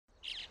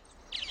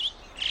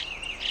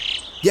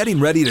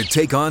Getting ready to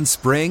take on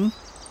spring?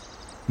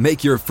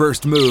 Make your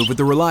first move with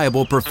the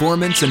reliable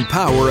performance and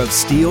power of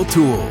Steel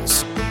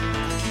tools.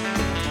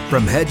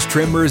 From hedge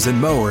trimmers and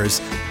mowers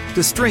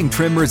to string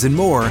trimmers and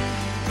more,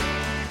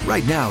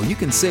 right now you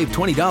can save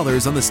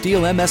 $20 on the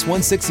Steel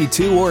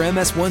MS-162 or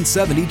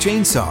MS-170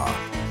 chainsaw.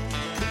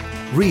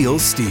 Real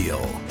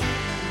Steel.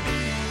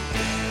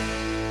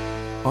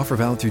 Offer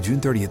valid through June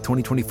 30th,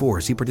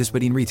 2024. See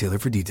participating retailer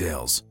for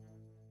details.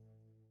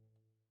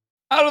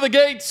 Out of the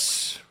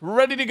gates,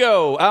 ready to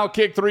go.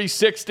 Outkick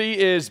 360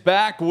 is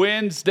back.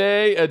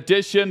 Wednesday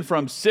edition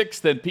from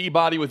 6th and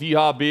Peabody with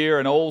Yeehaw Beer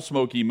and Old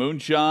Smoky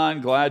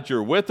Moonshine. Glad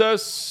you're with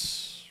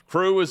us.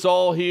 Crew is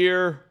all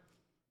here.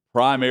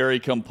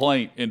 Primary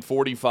complaint in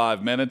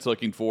 45 minutes.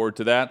 Looking forward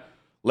to that.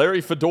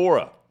 Larry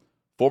Fedora,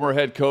 former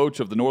head coach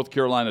of the North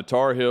Carolina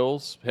Tar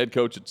Heels, head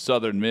coach at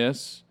Southern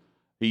Miss.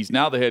 He's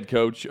now the head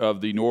coach of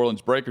the New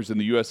Orleans Breakers in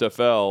the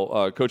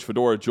USFL. Coach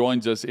Fedora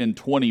joins us in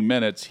 20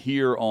 minutes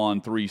here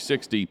on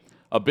 360.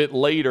 A bit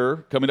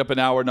later, coming up in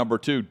hour number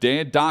 2,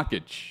 Dan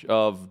Dakich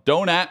of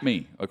Don't At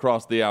Me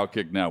across the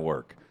Outkick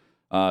Network.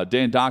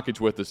 Dan Dakich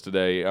with us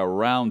today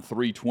around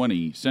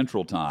 3:20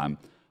 Central Time,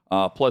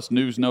 plus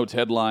news, notes,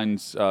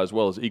 headlines, as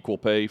well as equal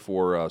pay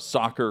for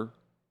soccer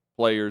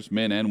players,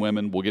 men and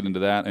women. We'll get into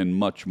that and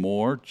much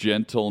more.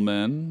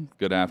 Gentlemen,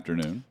 good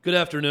afternoon. Good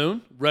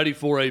afternoon. Ready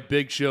for a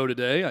big show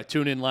today. I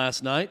tuned in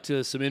last night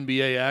to some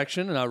NBA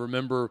action, and I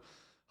remember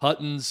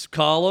Hutton's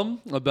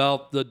column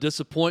about the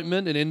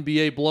disappointment in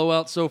NBA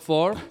blowout so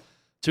far.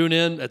 Tune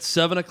in at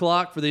 7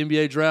 o'clock for the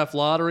NBA Draft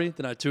Lottery.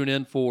 Then I tune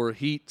in for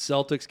Heat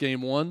Celtics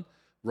Game 1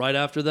 right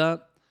after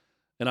that.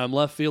 And I'm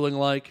left feeling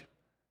like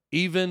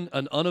even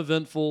an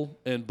uneventful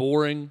and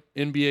boring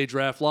NBA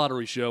Draft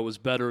Lottery show was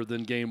better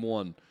than Game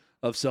 1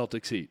 of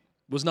Celtics Heat.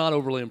 Was not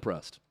overly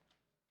impressed.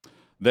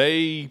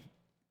 Miami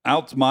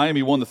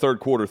won the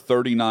third quarter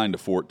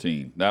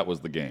 39-14. That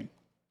was the game.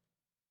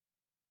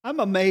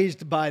 I'm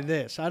amazed by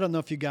this. I don't know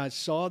if you guys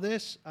saw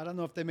this. I don't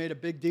know if they made a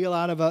big deal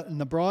out of it in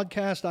the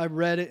broadcast. I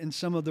read it in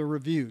some of the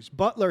reviews.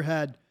 Butler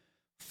had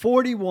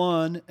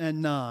 41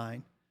 and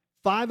 9,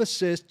 5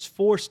 assists,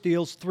 4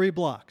 steals, 3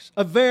 blocks.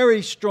 A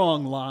very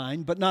strong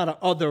line, but not an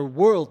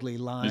otherworldly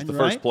line. He's the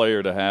first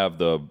player to have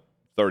the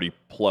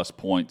 30-plus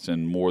points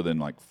and more than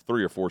like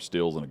 3 or 4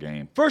 steals in a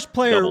game. First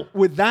player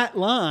with that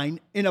line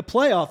in a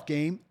playoff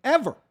game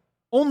ever.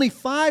 Only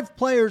 5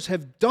 players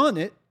have done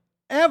it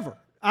ever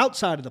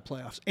outside of the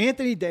playoffs.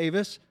 Anthony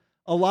Davis,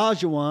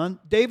 Olajuwon,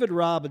 David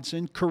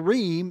Robinson,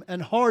 Kareem,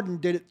 and Harden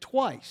did it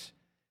twice.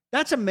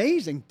 That's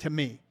amazing to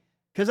me.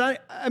 Because,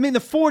 I mean, the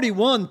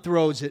 41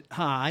 throws it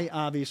high,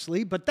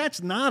 obviously, but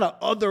that's not an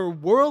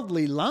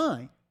otherworldly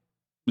line.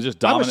 It was just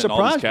dominant in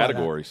all these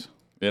categories.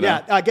 You know?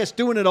 Yeah, I guess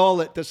doing it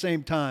all at the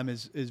same time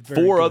is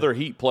very 4 good. other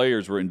Heat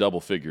players were in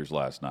double figures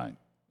last night.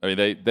 I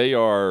mean, they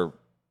are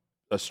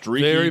a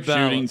streaky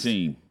shooting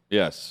team.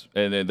 Yes,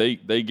 and then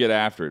they get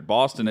after it.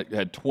 Boston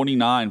had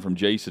 29 from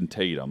Jason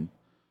Tatum.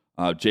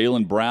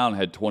 Jaylen Brown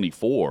had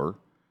 24.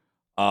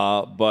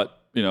 But,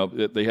 you know,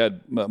 they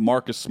had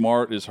Marcus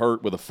Smart is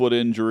hurt with a foot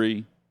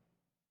injury.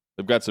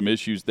 They've got some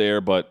issues there,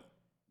 but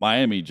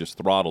Miami just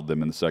throttled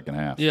them in the second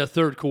half. Yeah,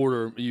 third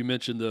quarter, you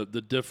mentioned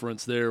the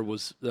difference there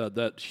was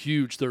that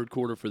huge third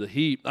quarter for the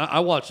Heat. I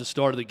watched the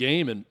start of the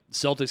game, and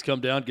Celtics come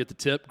down, get the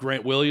tip.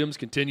 Grant Williams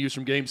continues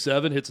from Game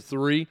 7, hits a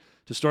 3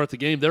 to start the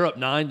game. They're up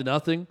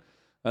 9-0,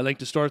 I think,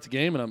 to start the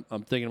game, and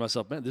I'm thinking to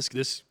myself, man,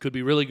 this could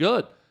be really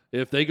good.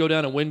 If they go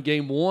down and win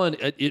Game 1,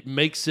 it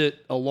makes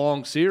it a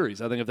long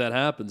series, I think, if that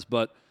happens.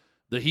 But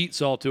the Heat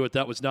saw to it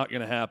that was not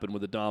going to happen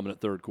with a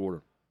dominant third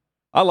quarter.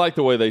 I like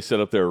the way they set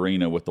up their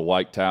arena with the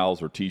white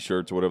towels or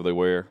T-shirts or whatever they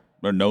wear.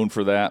 They're known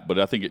for that, but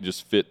I think it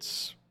just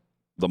fits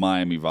the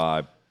Miami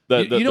vibe.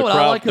 You know what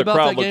I like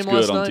about that game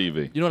last night?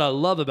 TV. You know what I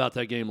love about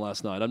that game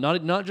last night? I'm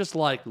not just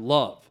like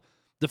love.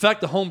 The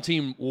fact the home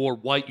team wore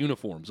white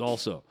uniforms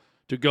also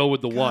to go with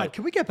the white.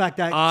 Can we get back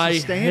that I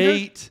standard?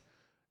 hate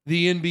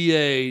the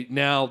NBA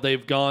now.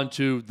 They've gone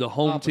to the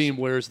home team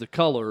wears the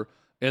color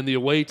and the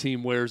away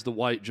team wears the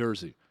white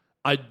jersey.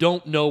 I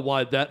don't know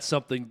why that's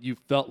something you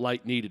felt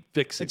like needed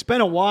fixing. It's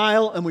been a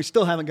while, and we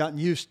still haven't gotten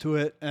used to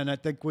it, and I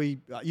think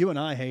you and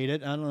I hate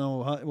it. I don't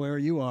know where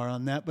you are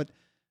on that, but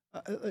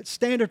it's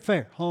standard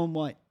fare, home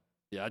white.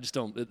 Yeah, I just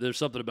don't. There's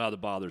something about it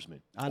that bothers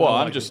me.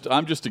 I'm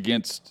just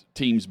against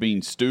teams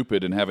being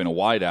stupid and having a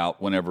whiteout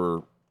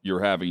whenever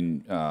you're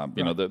having,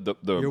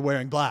 you're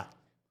wearing black.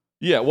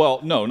 Yeah, well,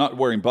 no, not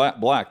wearing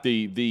black.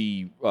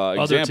 The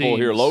example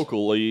here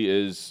locally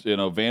is,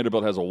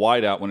 Vanderbilt has a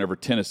whiteout whenever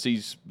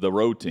Tennessee's the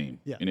road team.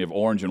 Yeah. And you have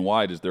orange and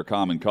white as their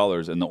common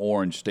colors, and the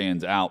orange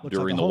stands out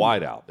during the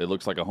whiteout. It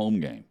looks like a home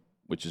game,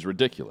 which is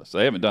ridiculous.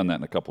 They haven't done that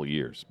in a couple of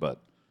years, but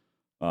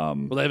they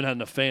haven't had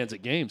enough fans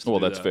at games to do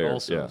that's that fair.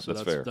 Also, yeah, so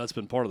that's fair. That's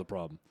been part of the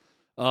problem.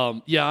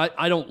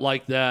 I don't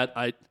like that.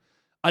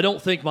 I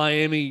don't think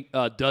Miami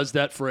does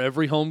that for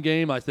every home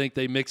game. I think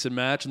they mix and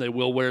match, and they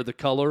will wear the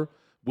color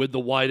with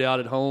the whiteout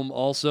at home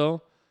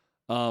also.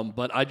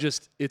 But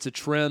it's a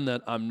trend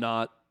that I'm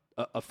not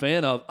a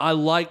fan of. I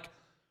like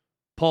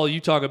Paul,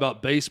 you talk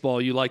about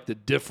baseball. You like the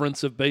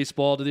difference of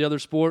baseball to the other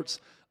sports.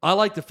 I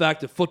like the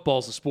fact that football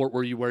is a sport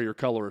where you wear your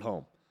color at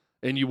home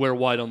and you wear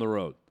white on the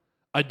road.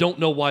 I don't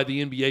know why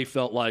the NBA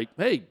felt like,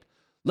 hey,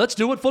 let's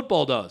do what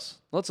football does.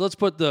 Let's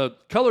put the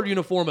colored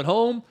uniform at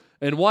home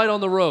and white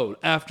on the road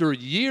after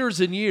years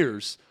and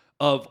years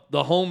of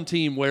the home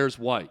team wears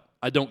white.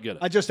 I don't get it.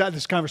 I just had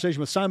this conversation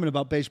with Simon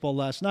about baseball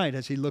last night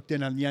as he looked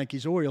in on the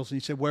Yankees-Orioles,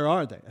 and he said, where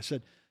are they? I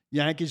said,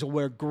 Yankees will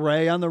wear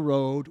gray on the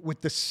road with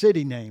the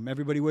city name.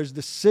 Everybody wears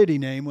the city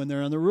name when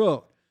they're on the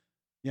road.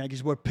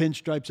 Yankees wear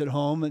pinstripes at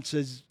home. It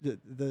says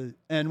the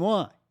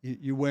NY.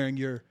 You're wearing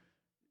your...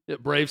 Yeah,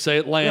 Braves say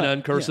Atlanta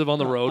in cursive on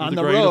the road. On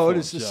the road,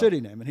 it's the city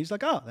name. And he's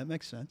like, oh, that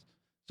makes sense.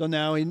 So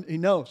now he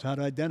knows how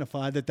to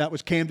identify that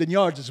was Camden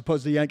Yards as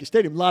opposed to Yankee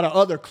Stadium. A lot of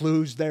other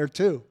clues there,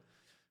 too.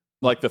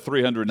 Like the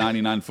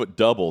 399-foot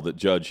double that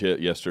Judge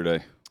hit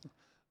yesterday.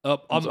 I'm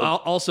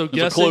also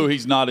guessing. It's a clue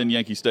he's not in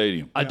Yankee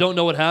Stadium. I don't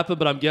know what happened,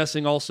 but I'm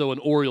guessing also an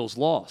Orioles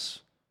loss.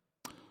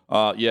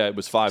 Yeah, it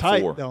was 5-4.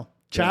 Tight, though.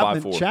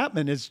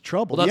 Chapman is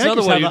trouble. Well, that's the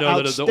Yankees another way have you know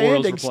an that the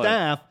Orioles outstanding are playing.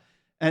 staff,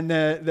 and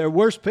their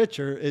worst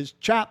pitcher is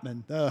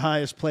Chapman, the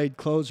highest played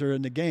closer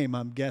in the game,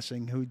 I'm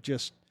guessing, who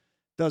just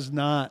does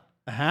not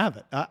have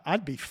it.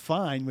 I'd be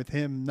fine with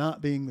him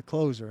not being the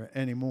closer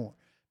anymore.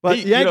 But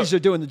the Yankees are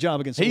doing the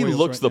job against the Orioles. He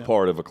looks right the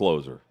part of a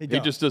closer. He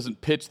just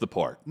doesn't pitch the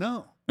part.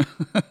 No.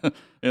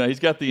 He's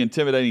got the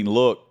intimidating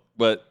look,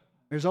 but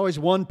there's always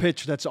one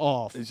pitch that's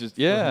off. it's just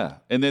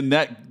and then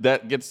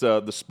that gets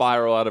the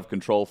spiral out of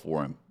control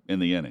for him in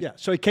the inning. Yeah,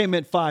 so he came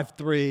in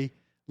 5-3,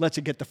 lets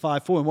it get to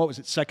 5-4, and what was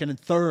it, second and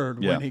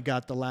third when he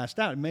got the last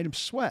out? It made him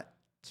sweat.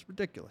 It's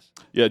ridiculous.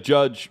 Yeah,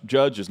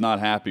 Judge is not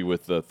happy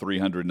with the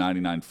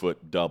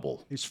 399-foot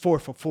double. He's 4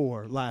 for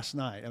 4 last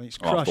night. I mean, he's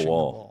crushing the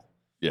ball.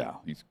 Yeah,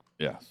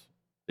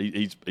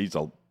 he's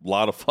a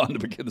lot of fun to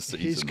begin the season.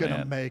 He's going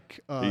to make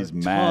a ton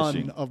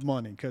mashing. of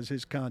money because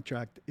his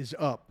contract is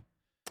up.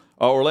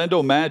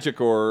 Orlando Magic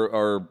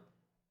are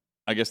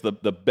I guess the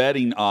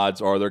betting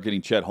odds are they're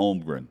getting Chet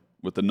Holmgren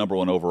with the number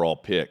 1 overall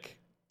pick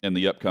in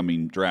the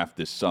upcoming draft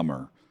this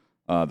summer.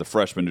 The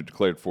freshman who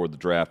declared for the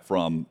draft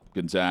from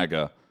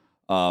Gonzaga.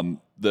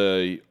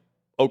 The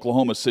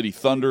Oklahoma City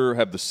Thunder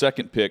have the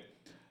second pick.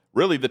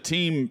 Really, the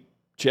team,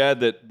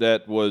 Chad,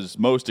 that was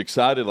most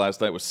excited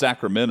last night was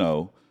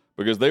Sacramento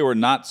because they were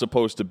not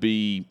supposed to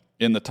be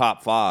in the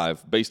top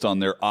 5 based on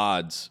their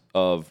odds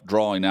of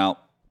drawing out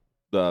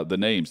the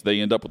names.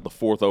 They end up with the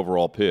 4th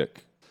overall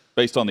pick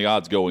based on the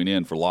odds going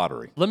in for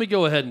lottery. Let me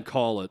go ahead and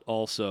call it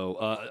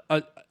also.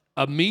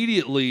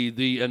 Immediately,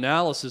 the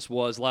analysis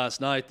was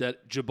last night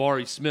that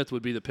Jabari Smith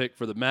would be the pick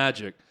for the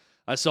Magic.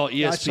 I saw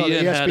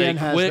ESPN had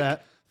a quick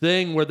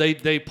thing where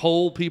they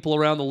poll people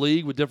around the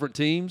league with different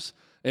teams,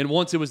 and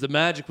once it was the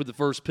Magic with the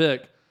first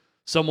pick,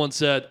 someone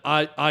said,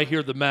 I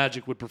hear the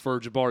Magic would prefer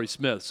Jabari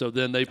Smith. So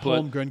then they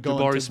put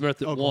Jabari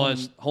Smith at 1,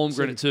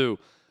 Holmgren at 2.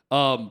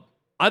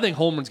 I think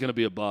Holmgren's going to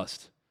be a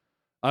bust.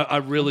 I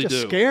really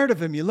do. Scared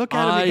of him. You look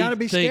at him, you got to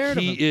be scared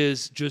of him. I think he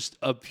is just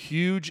a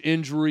huge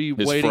injury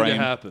waiting to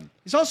happen.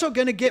 He's also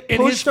going to get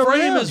pushed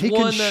around. He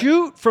can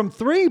shoot from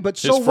 3, but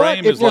so what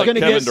if you're going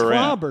to get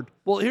clobbered?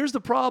 Well, here's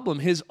the problem.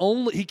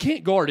 He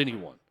can't guard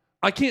anyone.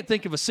 I can't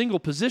think of a single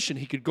position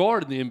he could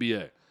guard in the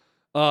NBA.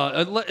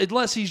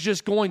 Unless he's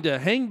just going to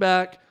hang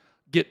back,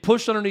 get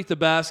pushed underneath the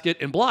basket,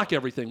 and block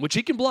everything, which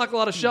he can block a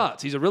lot of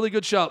shots. He's a really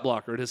good shot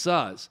blocker at his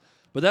size.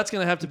 But that's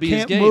going to have to be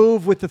his game. Can't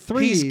move with the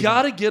 3. He's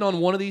got to get on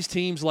one of these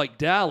teams like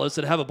Dallas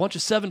that have a bunch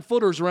of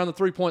 7-footers around the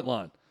three-point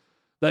line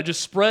that just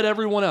spread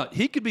everyone out.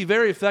 He could be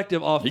very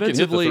effective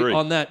offensively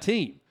on that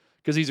team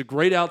because he's a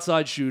great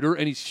outside shooter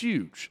and he's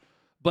huge.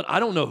 But I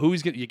don't know who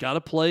he's going to – you got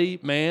to play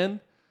man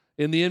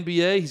in the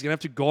NBA. He's going to have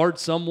to guard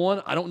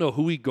someone. I don't know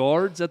who he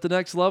guards at the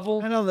next level.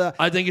 I know that.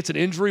 I think it's an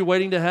injury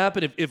waiting to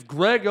happen. If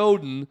Greg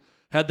Oden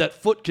had that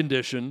foot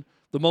condition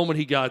the moment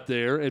he got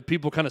there and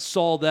people kind of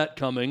saw that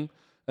coming –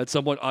 at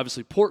some point,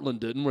 obviously Portland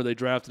didn't, where they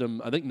drafted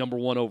him, I think, number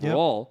 1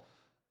 overall.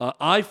 Yep.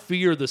 I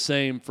fear the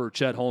same for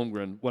Chet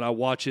Holmgren when I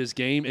watch his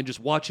game and just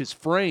watch his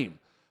frame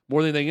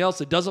more than anything else.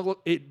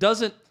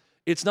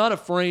 It's not a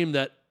frame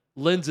that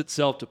lends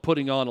itself to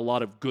putting on a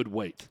lot of good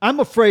weight. I'm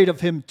afraid of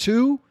him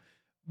too,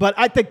 but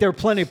I think there are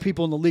plenty of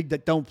people in the league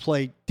that don't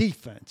play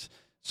defense.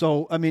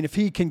 So, I mean, if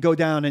he can go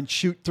down and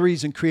shoot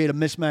threes and create a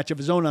mismatch of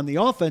his own on the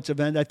offensive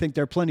end, I think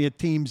there are plenty of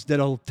teams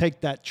that'll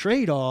take that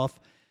trade-off.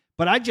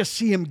 But I just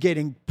see him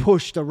getting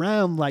pushed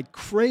around like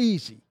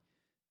crazy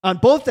on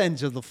both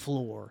ends of the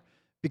floor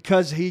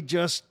because he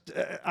just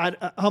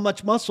how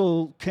much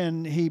muscle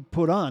can he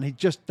put on?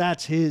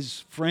 That's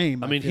his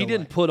frame. I mean, he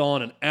didn't put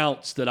on an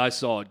ounce that I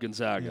saw at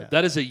Gonzaga. Yeah.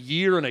 That is a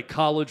year in a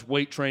college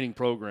weight training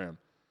program.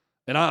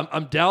 And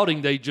I'm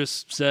doubting they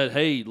just said,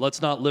 hey,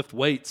 let's not lift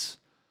weights.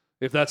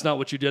 If that's not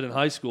what you did in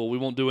high school, we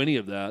won't do any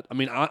of that. I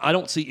mean, I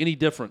don't see any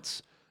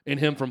difference in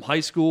him from high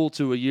school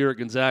to a year at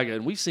Gonzaga.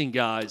 And we've seen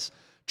guys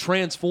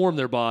transform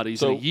their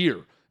bodies in a year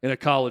in a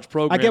college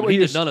program. He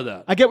did none of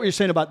that. I get what you're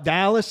saying about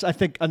Dallas. I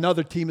think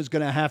another team is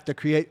going to have to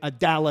create a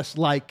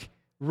Dallas-like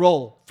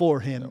role for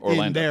him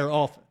in their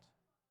offense.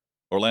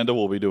 Orlando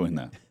will be doing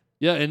that.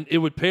 Yeah, and it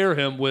would pair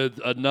him with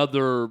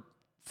another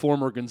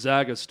former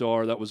Gonzaga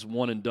star that was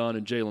one and done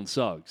in Jalen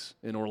Suggs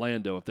in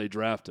Orlando if they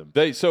draft him.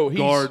 So he's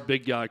guard,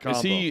 big guy combo.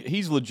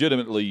 He's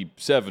legitimately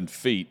 7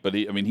 feet, but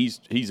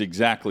he's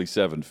exactly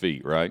 7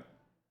 feet, right?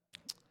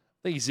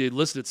 I think he's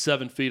listed at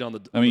 7 feet on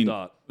the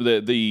dot.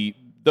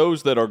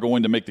 Those that are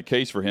going to make the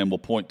case for him will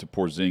point to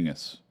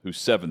Porzingis, who's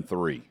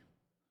 7'3",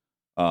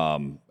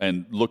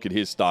 and look at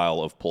his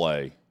style of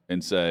play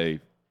and say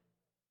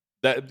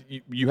that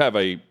you have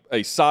a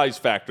size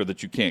factor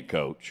that you can't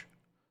coach,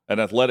 an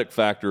athletic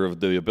factor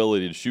of the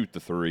ability to shoot the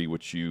three,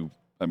 which you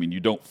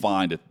don't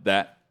find at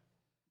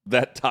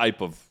that type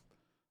of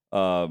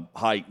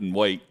height and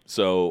weight.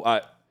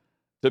 So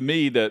to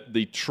me, that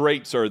the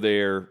traits are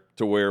there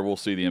to where we'll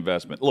see the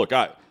investment. Look,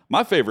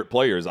 my favorite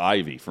player is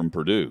Ivy from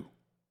Purdue,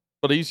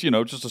 but he's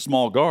just a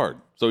small guard,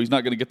 so he's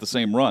not going to get the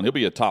same run. He'll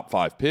be a top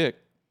 5 pick,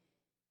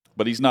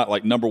 but he's not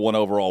like number 1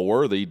 overall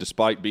worthy,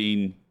 despite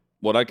being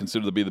what I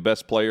consider to be the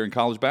best player in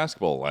college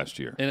basketball last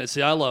year. And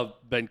see, I love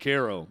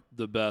Banchero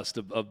the best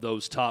of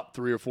those top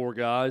 3 or 4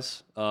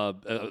 guys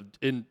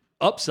in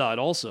upside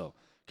also,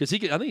 because I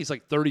think he's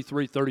like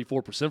 33,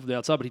 34% from the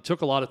outside, but he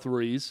took a lot of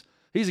threes.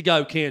 He's a guy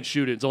who can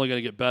shoot it. It's only going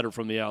to get better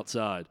from the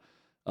outside.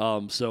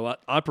 So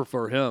I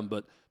prefer him.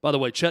 But by the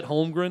way, Chet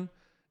Holmgren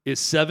is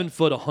 7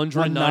 foot,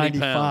 190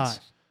 pounds.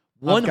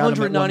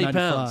 190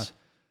 pounds.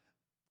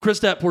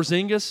 Kristaps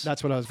Porzingis,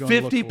 that's what I was going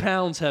 50 to look for.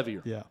 pounds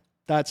heavier. Yeah,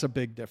 that's a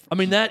big difference. I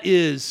mean, that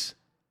is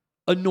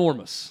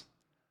enormous.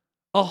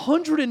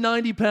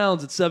 190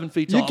 pounds at 7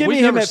 feet tall. You give me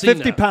him at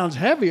 50 pounds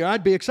heavier,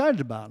 I'd be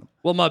excited about him.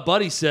 Well, my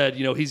buddy said,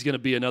 he's going to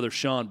be another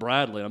Sean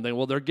Bradley. I'm thinking,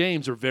 well, their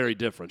games are very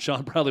different.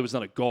 Sean Bradley was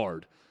not a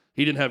guard.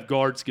 He didn't have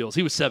guard skills.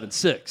 He was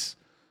 7'6",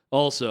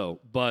 also.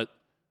 But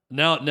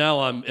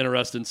now I'm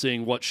interested in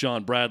seeing what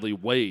Sean Bradley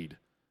weighed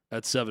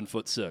at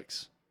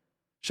 7'6".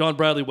 Sean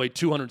Bradley weighed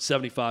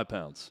 275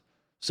 pounds,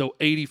 so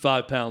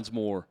 85 pounds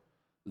more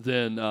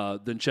than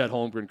Chet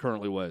Holmgren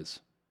currently weighs.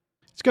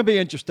 It's going to be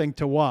interesting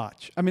to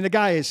watch. I mean, the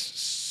guy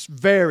is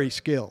very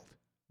skilled,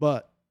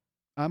 but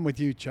I'm with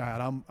you, Chad.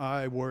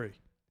 I worry.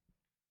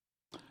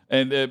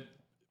 And the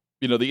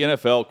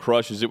NFL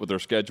crushes it with their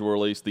schedule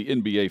release. The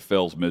NBA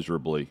fails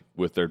miserably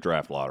with their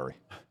draft lottery.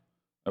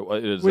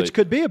 Which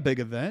could be a big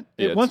event.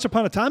 Once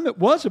upon a time, it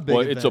was a big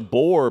event. It's a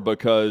bore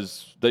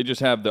because they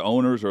just have the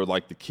owners or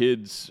like the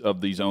kids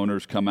of these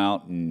owners come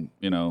out and,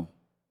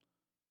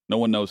 no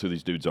one knows who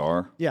these dudes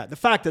are. Yeah, the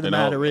fact of the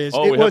matter is,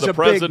 we have the a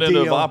president big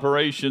of deal.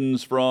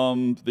 operations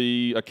from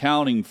the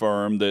accounting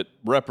firm that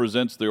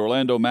represents the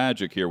Orlando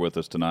Magic here with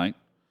us tonight.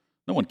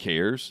 No one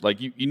cares.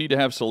 Like you need to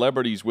have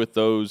celebrities with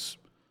those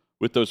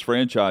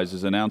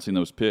franchises announcing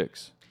those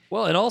picks.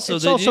 Well, and also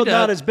it's also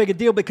not as big a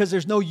deal because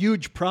there's no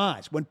huge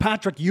prize. When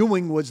Patrick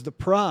Ewing was the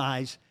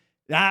prize,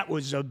 that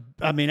was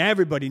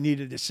everybody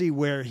needed to see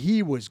where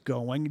he was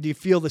going. Do you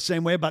feel the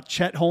same way about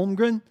Chet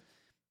Holmgren?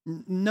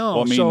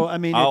 No.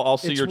 Well, I'll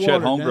see your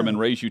Chet Holmgren and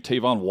raise you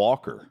Tavon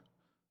Walker.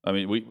 I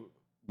mean,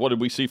 what did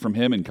we see from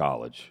him in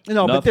college?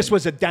 No, but this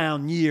was a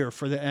down year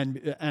for the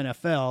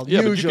NFL.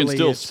 Yeah, Usually but you can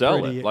still it's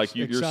sell it. Like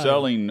you're exciting.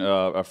 selling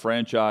a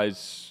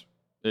franchise.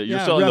 You're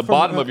selling the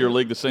bottom of your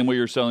league the same way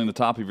you're selling the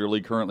top of your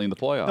league currently in the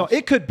playoffs. No,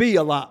 it could be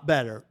a lot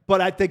better, but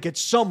I think it's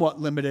somewhat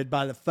limited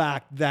by the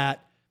fact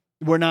that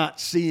we're not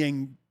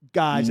seeing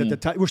guys at the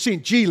time. We're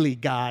seeing G League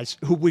guys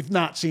who we've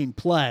not seen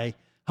play.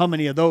 How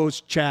many of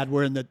those, Chad,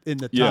 were in the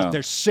top? Yeah.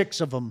 There's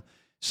 6 of them,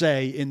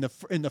 say, in the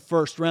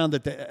first round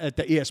at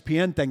the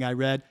ESPN thing I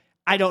read.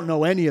 I don't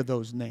know any of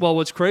those names. Well,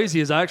 what's crazy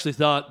is I actually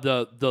thought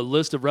the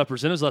list of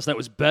representatives last night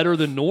was better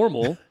than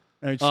normal.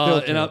 And it's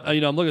still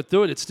I'm looking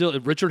through it. It's still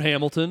Richard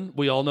Hamilton.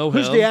 We all know him.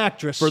 Who's the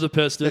actress for the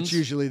Pistons? That's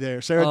usually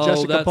there. Sarah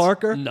Jessica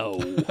Parker? No.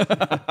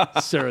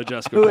 Sarah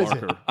Jessica Who is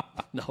Parker. it?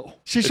 No.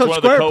 She's It's from one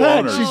of the Square Peg.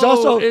 co-owners. She's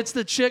also it's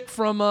the chick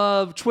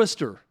from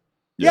Twister.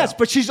 Yes,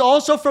 but she's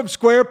also from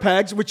Square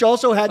Pegs, which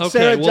also had Okay,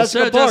 Sarah well, Jessica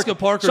Sarah Parker. Jessica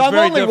Parker's so I'm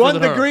very only different one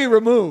than her. degree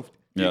removed.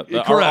 Yeah,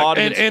 Correct.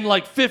 And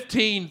like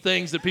 15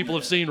 things that people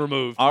have seen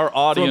removed. Our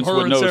audience from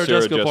her would and know Sarah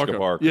Jessica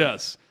Parker.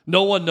 Yes.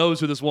 No one knows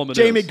who this woman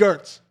Jamie is.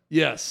 Gertz.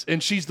 Yes,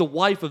 and she's the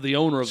wife of the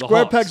owner of the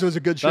Square Hawks. Pegs was a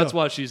good show. That's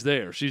why she's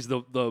there. She's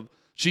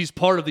she's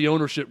part of the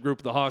ownership group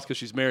of the Hawks because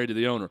she's married to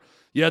the owner.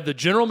 You had the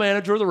general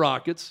manager of the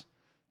Rockets.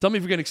 Tell me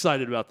if you're getting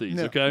excited about these,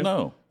 okay?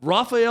 No.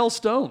 Raphael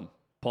Stone,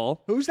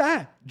 Paul. Who's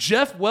that?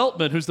 Jeff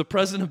Weltman, who's the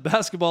president of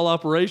basketball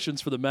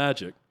operations for the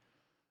Magic.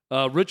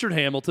 Richard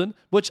Hamilton,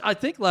 which I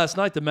think last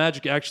night the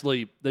Magic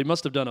they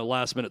must have done a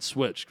last-minute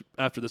switch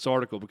after this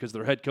article because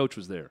their head coach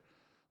was there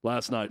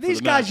last night. These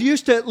for the guys Magic.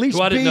 used to at least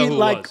Who I didn't know be who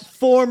like was.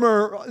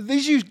 former.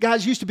 These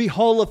guys used to be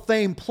Hall of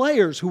Fame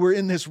players who were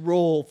in this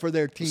role for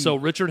their team. So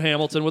Richard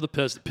Hamilton with a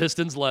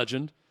Pistons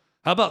legend.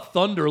 How about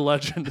Thunder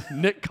legend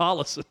Nick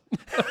Collison?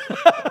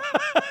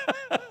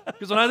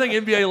 Because when I think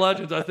NBA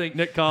legends, I think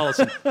Nick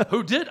Collison,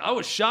 who I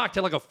was shocked,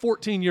 had like a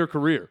 14-year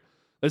career.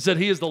 They said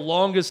he is the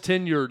longest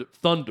tenured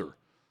Thunder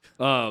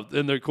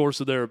in the course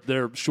of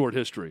their short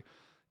history.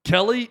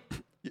 Kelly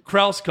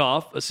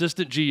Krauskopf,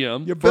 assistant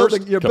GM. You're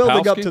building up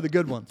Kapowski? to the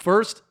good one.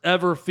 First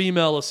ever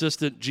female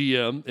assistant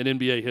GM in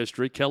NBA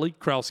history, Kelly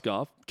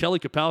Krauskopf. Kelly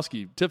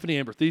Kapowski, Tiffany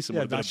Amber Thiessen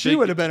would have been she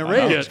would have been a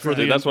Ravens for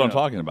fan. That's what I'm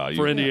talking about.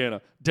 for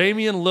Indiana.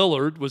 Damian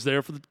Lillard was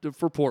there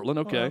for Portland.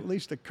 Okay, Well, at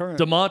least the current.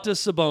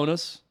 DeMontis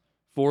Sabonis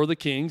for the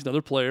Kings,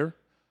 another player.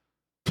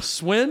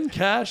 Swin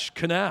Cash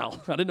Canal.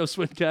 I didn't know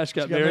Swin Cash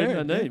got married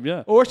in that name.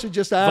 Yeah. Or she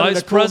just added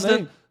Vice a cool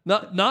president,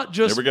 name. not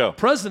just There we go.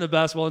 president of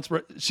basketball.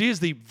 She is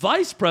the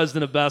vice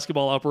president of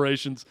basketball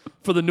operations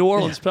for the New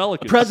Orleans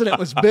Pelicans. President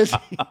was busy.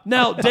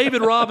 Now,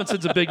 David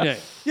Robinson's a big name.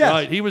 Yes.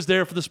 Right? He was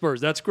there for the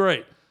Spurs. That's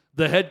great.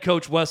 The head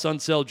coach, Wes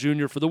Unseld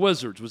Jr. for the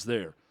Wizards, was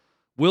there.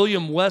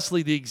 William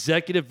Wesley, the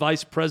executive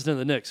vice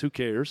president of the Knicks. Who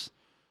cares?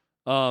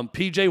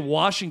 P.J.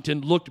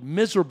 Washington looked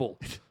miserable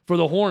for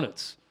the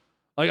Hornets.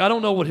 Like, I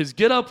don't know what his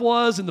get-up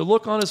was and the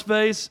look on his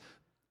face.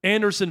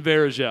 Anderson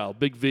Varejao,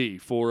 Big V,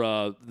 for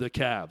the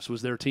Cavs,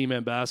 was their team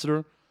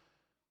ambassador.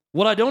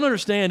 What I don't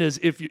understand is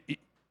if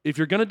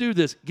you're going to do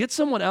this, get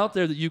someone out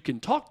there that you can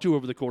talk to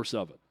over the course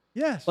of it.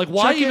 Yes. Like,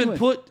 why check in even with.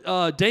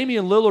 put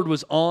Damian Lillard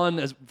was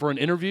on for an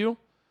interview,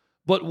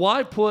 but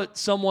why put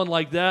someone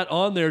like that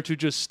on there to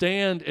just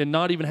stand and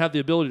not even have the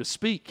ability to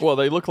speak? Well,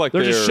 they look like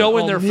they're just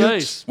showing all their mutes.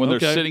 face. when Okay.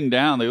 they're sitting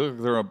down. They look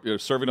like they're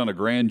serving on a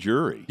grand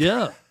jury.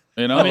 Yeah.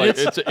 You know, I mean, like,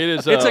 it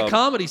is it's a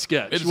comedy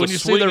sketch It's when a you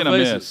see swing their and a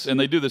faces. miss, and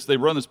they do this. They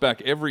run this back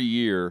every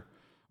year.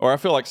 Or I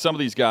feel like some of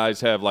these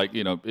guys have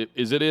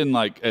is it in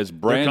like as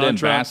brand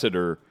contract?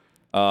 ambassador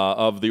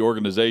of the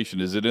organization?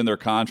 Is it in their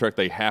contract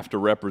they have to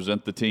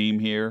represent the team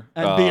here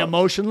And be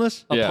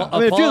emotionless. Yeah. I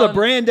mean, if you're the Upon-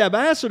 brand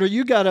ambassador,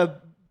 you got to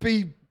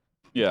be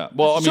Yeah,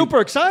 well, I mean,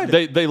 super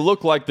excited. They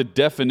look like the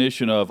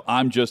definition of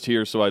I'm just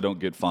here so I don't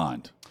get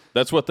fined.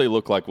 That's what they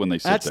look like when they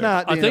sit That's there.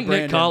 not. I being a think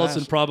Nick brand Collison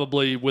ambassador.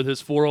 probably, with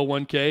his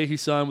 401k, he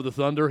signed with the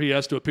Thunder. He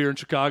has to appear in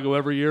Chicago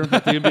every year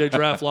at the NBA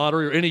draft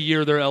lottery, or any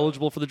year they're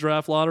eligible for the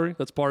draft lottery.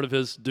 That's part of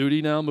his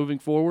duty now moving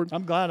forward.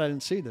 I'm glad I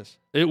didn't see this.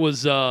 It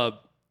was some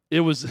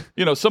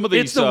of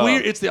these. It's the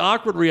weird. It's the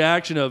awkward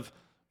reaction of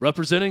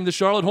representing the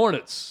Charlotte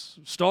Hornets,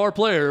 star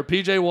player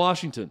P.J.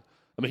 Washington.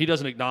 I mean, he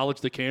doesn't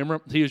acknowledge the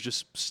camera. He is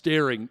just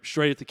staring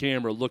straight at the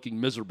camera,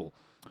 looking miserable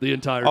the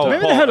entire Oh, time.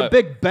 Maybe Paul, they had a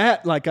big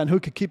bet like on who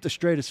could keep the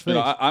straightest face.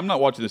 I'm not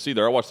watching this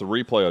either. I watch the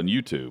replay on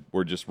YouTube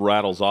where it just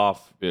rattles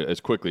off as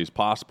quickly as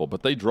possible.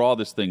 But they draw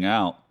this thing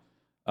out.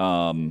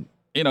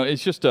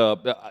 It's just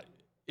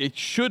it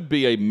should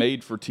be a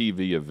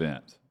made-for-TV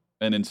event,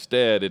 and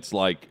instead it's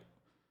like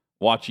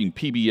watching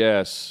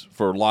PBS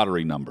for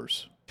lottery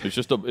numbers. It's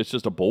just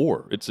a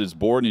bore. It's as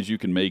boring as you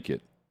can make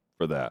it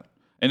for that.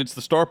 And it's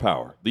the star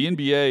power. The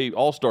NBA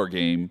All-Star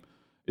Game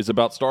is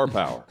about star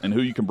power and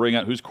who you can bring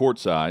out, who's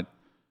courtside.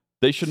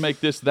 They should make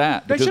this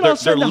that They because should all they're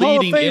send the Hall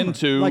of leading Famer,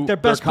 into like their their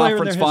best player in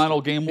conference their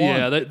final game one.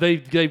 Yeah,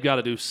 they've got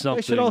to do something.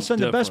 They should all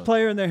send the best different.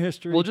 player in their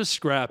history. Well, just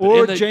scrap it.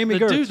 Or And Jamie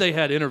the Gertz. dude they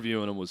had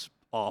interviewing him was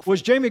awful.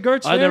 Was Jamie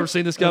Gertz there? I'd never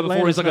seen this guy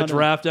before. He's like a Atlanta's not in.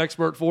 draft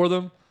expert for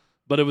them,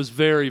 but it was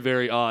very,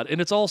 very odd.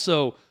 And it's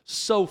also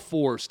so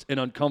forced and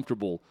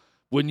uncomfortable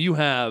when you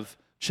have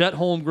Chet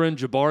Holmgren,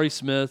 Jabari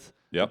Smith,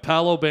 Yep.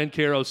 Paolo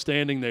Banchero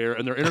standing there,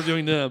 and they're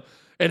interviewing them.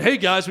 And hey,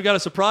 guys, we got a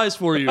surprise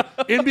for you.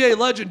 NBA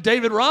legend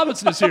David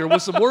Robinson is here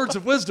with some words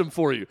of wisdom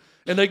for you.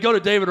 And they go to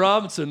David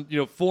Robinson,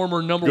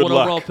 former number Good one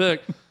luck. overall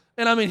pick.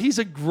 And I mean, he's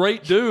a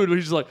great dude.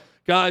 He's like,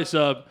 guys,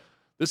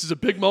 this is a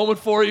big moment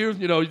for you.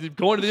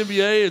 Going to the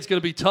NBA, it's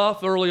going to be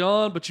tough early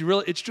on, but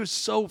it's just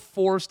so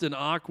forced and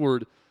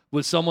awkward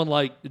with someone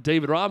like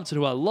David Robinson,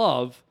 who I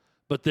love,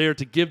 but there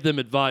to give them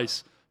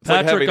advice. It's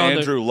like having on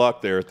Andrew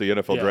Luck there at the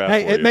NFL Yeah. draft.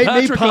 Hey, for it you. made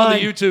me Patrick on the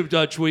pine. YouTube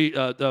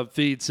tweet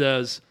feed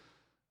says,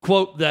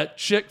 quote, that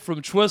chick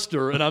from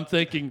Twister, and I'm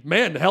thinking,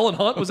 man, Helen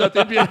Hunt was at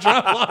the NBA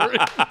draft lottery.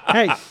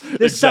 Hey,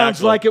 this sounds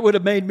Exactly. like it would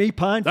have made me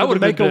pine That for the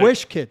would have been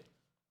Make-A-Wish kid.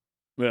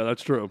 Yeah,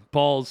 that's true.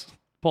 Paul's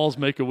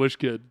Make-A-Wish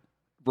kid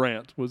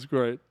rant was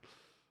great.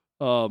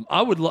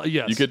 I would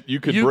yes. You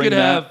could bring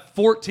that- have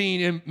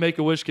 14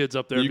 Make-A-Wish kids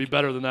up there. It'd You be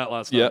better than that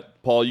last Yeah, night.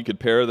 Paul, you could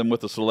pair them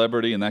with a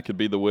celebrity, and that could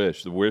be the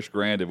wish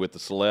granted with the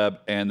celeb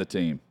and the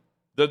team.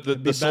 The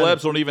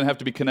celebs don't even have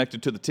to be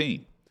connected to the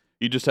team.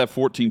 You just have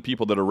 14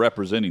 people that are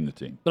representing the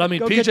team. But I mean,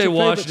 Go get P.J. your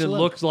favorite Washington celeb.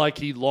 looks like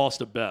he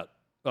lost a bet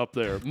up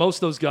there. Most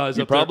of those guys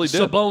You up probably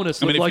there. did.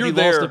 Sabonis I mean, looked if like you're he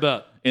there lost a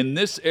bet. in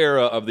this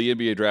era of the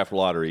NBA draft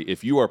lottery,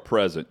 if you are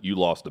present, you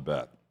lost a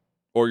bet,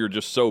 or you're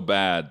just so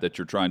bad that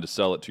you're trying to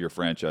sell it to your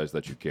franchise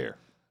that you care.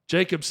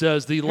 Jacob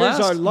says the our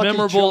last lucky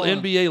memorable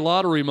charm. NBA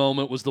lottery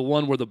moment was the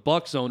one where the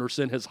Bucks owner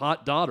sent his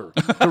hot daughter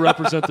to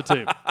represent the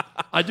team.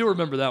 I do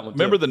remember that one.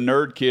 Remember too. the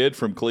nerd kid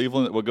from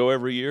Cleveland that would go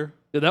every year?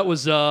 Yeah, that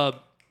was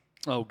not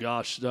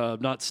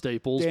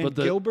Staples, Dan but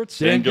Gilbert's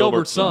Dan son?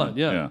 Gilbert's son.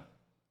 Yeah.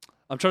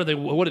 I'm trying to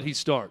think. What did he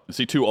start? Is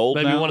he too old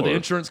Maybe now? one of the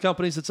insurance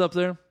companies that's up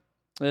there.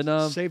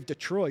 And Save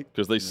Detroit.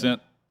 Because they sent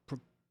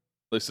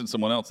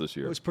someone else this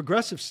It year. was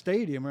Progressive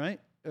Stadium, right?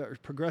 Or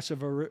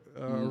Progressive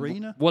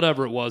Arena.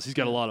 whatever it was, he's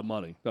got a lot of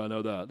money. I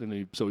know that,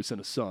 and so he sent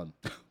his son.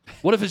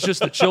 What if it's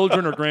just the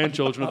children or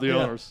grandchildren of the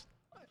owners?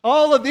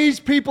 All of these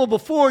people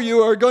before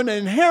you are going to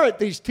inherit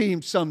these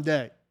teams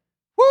someday.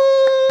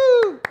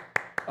 Woo!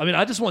 I mean,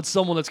 I just want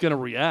someone that's going to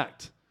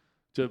react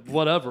to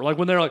whatever. Like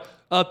when they're like,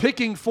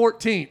 picking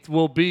 14th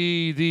will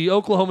be the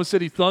Oklahoma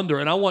City Thunder,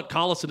 and I want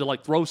Collison to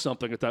like throw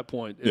something at that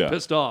point. And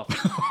pissed off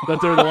that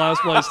they're the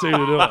last place team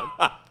to do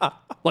it.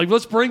 Like,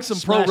 let's bring some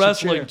Smash pro a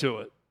wrestling chair. to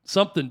it.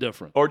 Something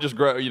different. Or just,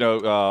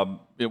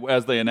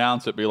 as they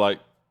announce it, be like,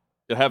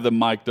 have them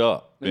mic'd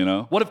up, you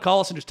know? What if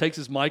Collison just takes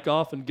his mic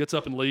off and gets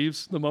up and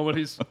leaves the moment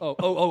he's,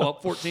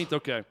 14th,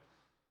 okay.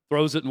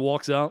 Throws it and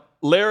walks out.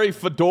 Larry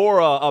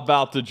Fedora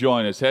about to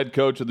join us, head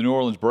coach of the New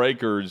Orleans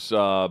Breakers.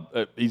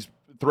 He's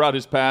throughout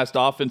his past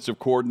offensive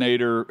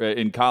coordinator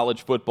in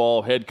college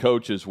football, head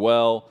coach as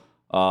well,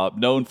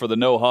 known for the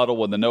no huddle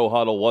when the no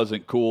huddle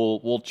wasn't cool.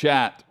 We'll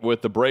chat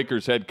with the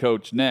Breakers head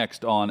coach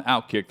next on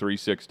Outkick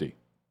 360.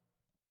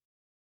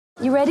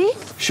 You ready?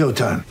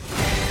 Showtime.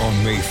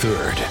 On May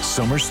 3rd,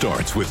 summer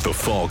starts with The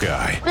Fall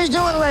Guy. Let's do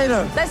it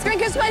later. Let's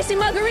drink a spicy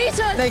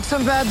margarita. Make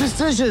some bad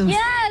decisions.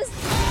 Yes.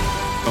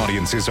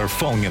 Audiences are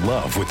falling in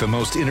love with the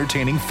most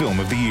entertaining film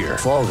of the year.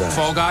 Fall guy.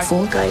 Fall Guy?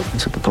 Fall guy.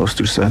 That's what the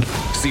poster said.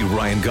 See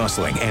Ryan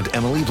Gosling and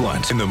Emily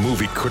Blunt in the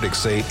movie critics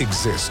say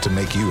exists to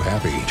make you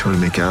happy. Trying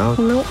to make it out?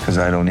 Nope. Because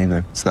I don't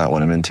either. It's not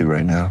what I'm into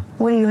right now.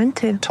 What are you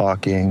into?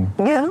 Talking.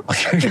 Yeah.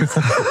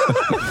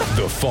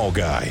 The Fall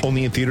Guy.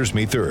 Only in theaters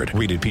May 3rd.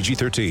 Rated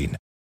PG-13.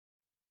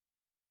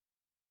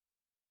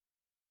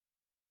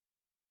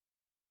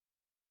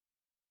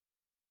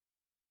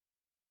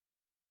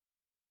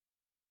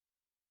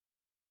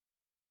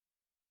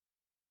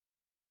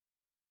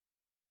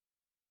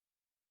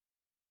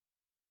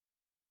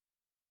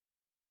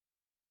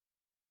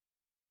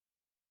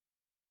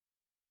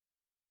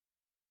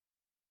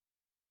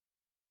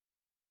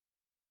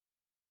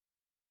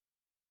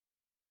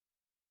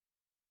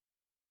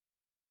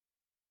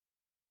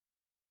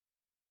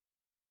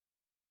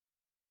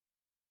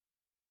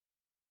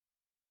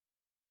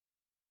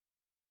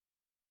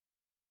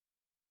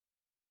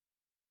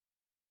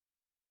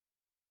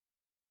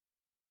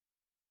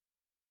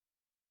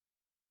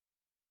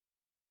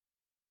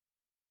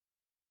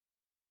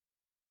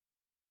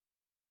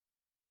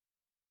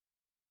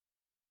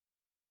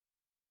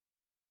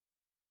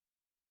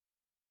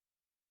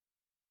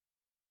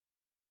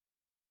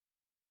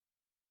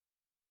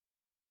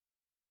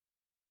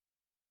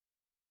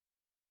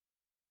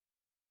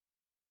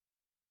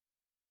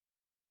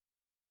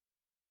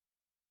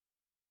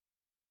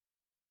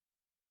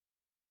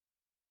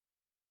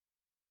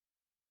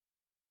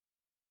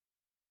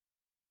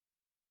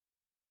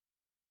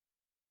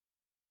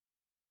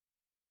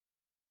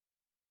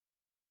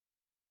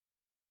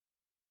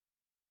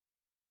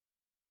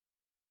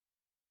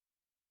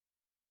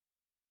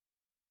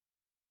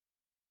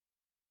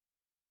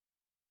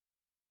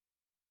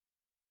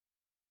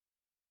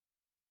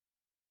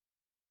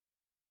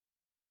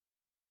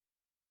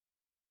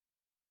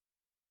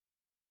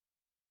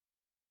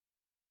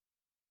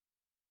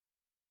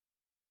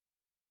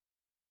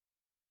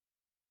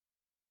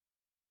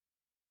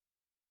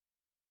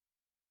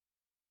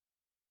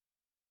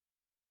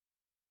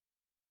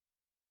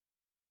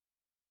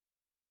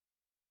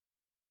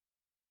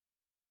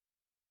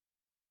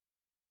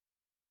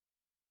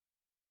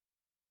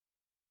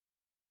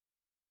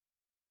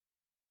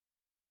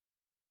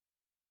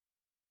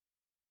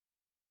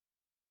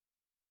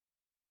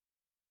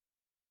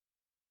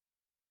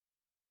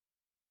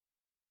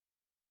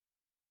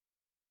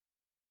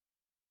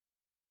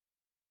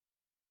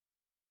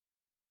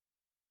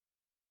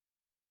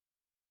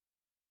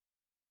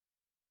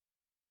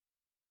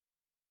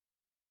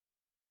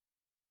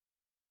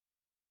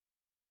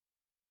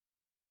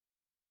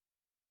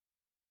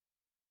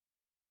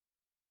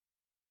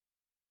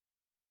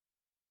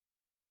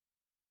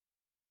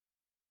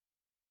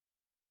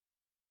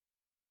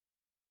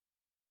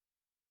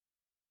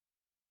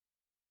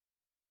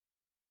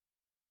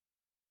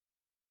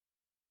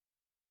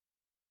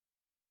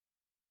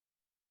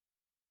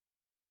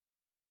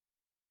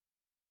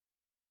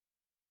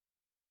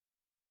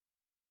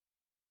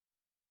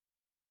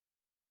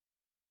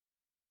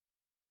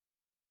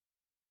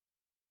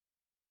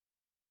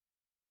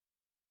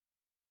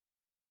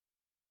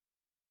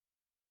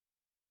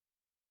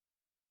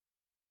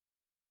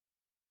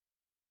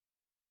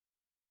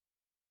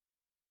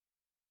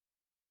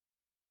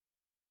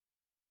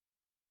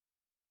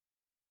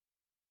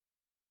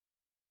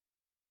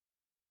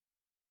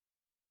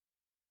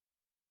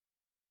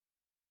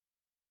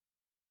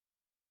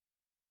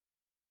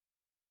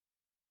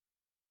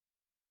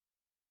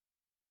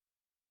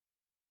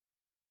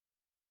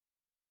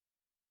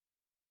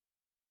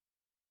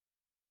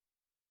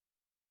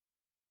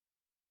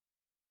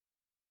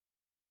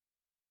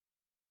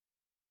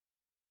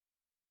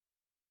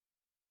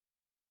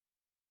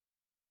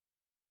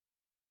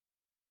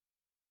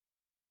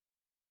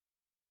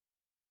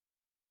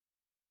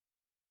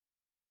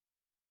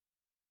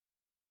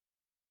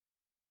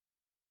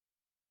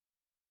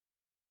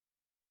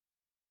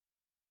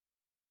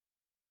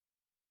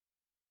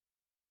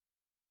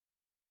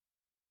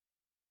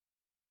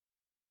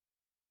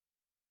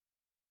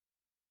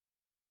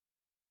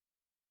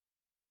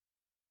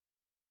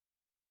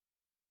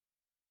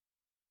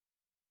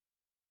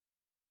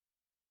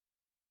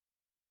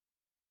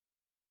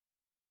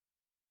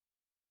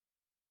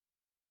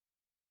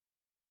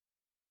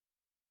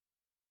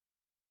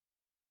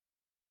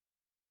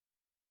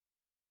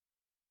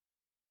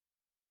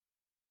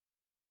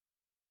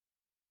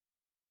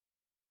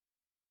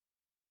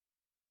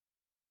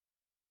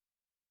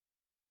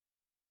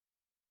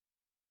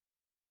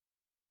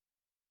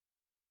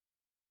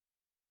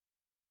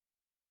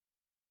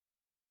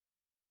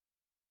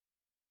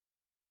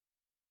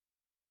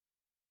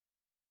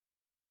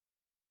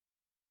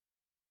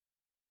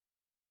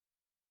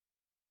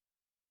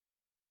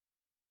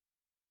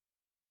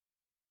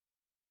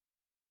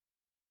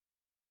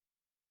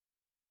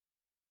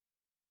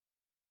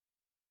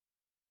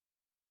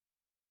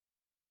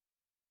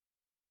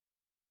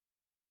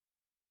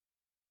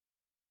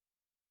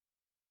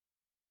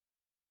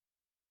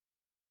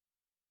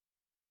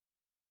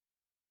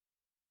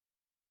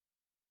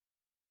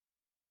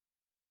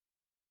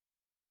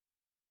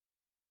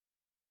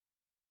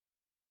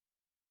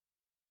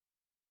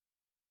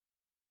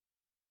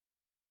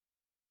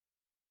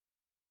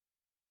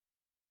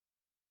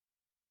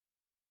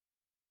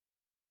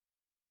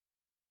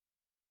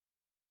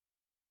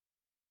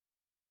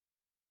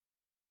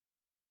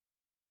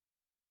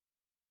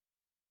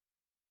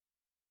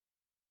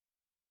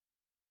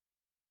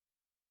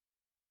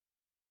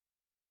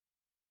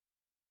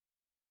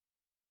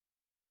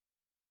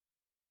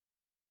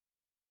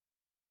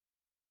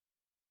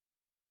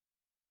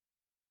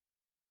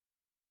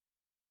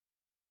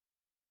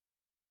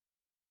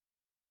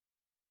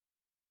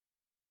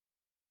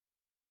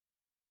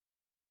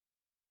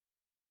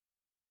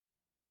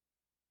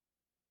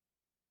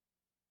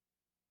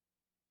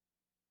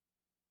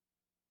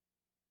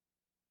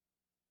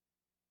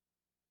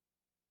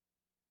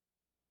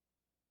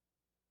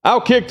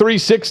 Outkick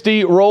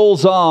 360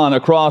 rolls on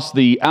across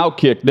the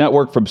Outkick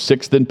network from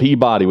 6th and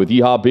Peabody with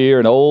Yeehaw Beer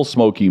and Old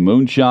Smoky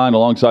Moonshine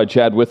alongside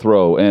Chad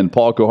Withrow and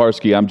Paul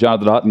Koharski. I'm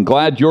Jonathan Hutton.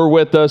 Glad you're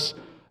with us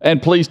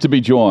and pleased to be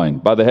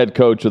joined by the head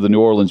coach of the New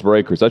Orleans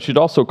Breakers. I should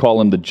also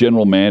call him the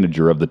general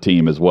manager of the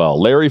team as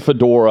well. Larry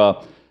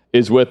Fedora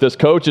is with us.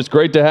 Coach, it's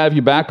great to have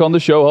you back on the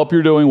show. Hope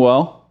you're doing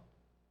well.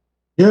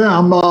 Yeah,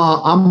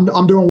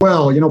 I'm doing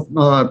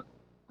well.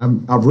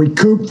 I've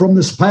recouped from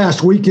this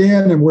past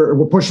weekend, and we're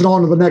pushing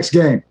on to the next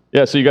game.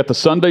 Yeah, so you got the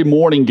Sunday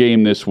morning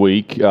game this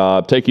week,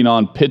 taking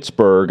on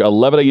Pittsburgh,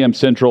 11 a.m.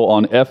 Central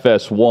on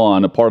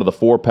FS1, a part of the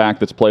 4-pack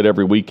that's played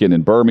every weekend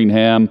in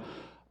Birmingham.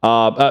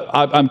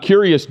 I'm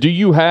curious, do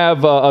you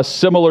have a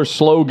similar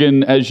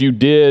slogan as you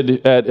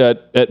did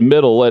at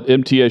Middle at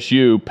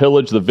MTSU,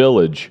 Pillage the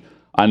Village?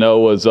 I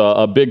know was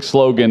a big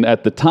slogan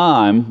at the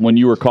time when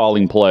you were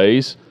calling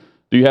plays.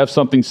 Do you have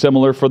something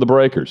similar for the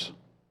Breakers?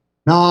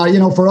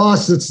 For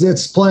us,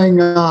 it's playing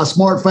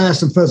smart,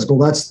 fast, and physical.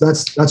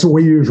 That's what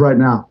we use right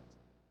now.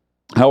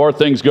 How are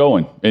things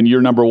going in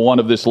year number one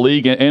of this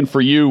league, and for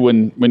you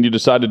when you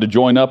decided to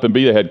join up and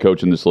be the head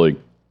coach in this league?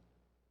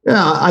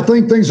 Yeah, I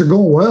think things are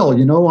going well.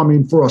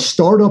 For a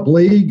startup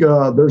league,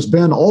 there's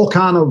been all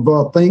kind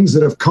of things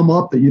that have come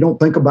up that you don't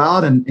think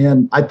about,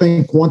 and I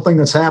think one thing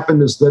that's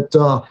happened is that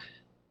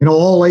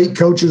all 8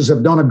 coaches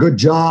have done a good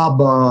job.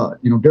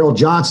 Daryl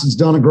Johnson's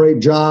done a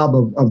great job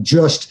of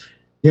just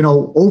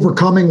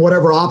overcoming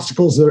whatever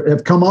obstacles that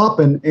have come up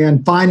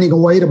and finding a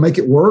way to make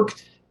it work.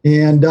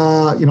 And,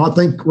 I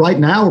think right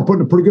now we're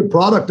putting a pretty good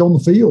product on the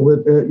field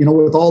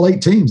with all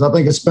 8 teams. I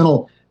think it's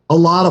been a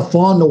lot of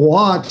fun to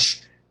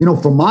watch,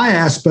 from my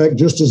aspect,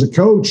 just as a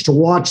coach, to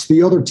watch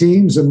the other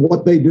teams and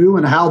what they do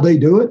and how they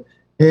do it.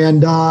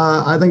 And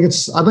I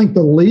think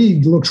the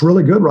league looks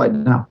really good right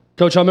now.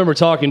 Coach, I remember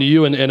talking to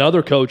you and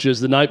other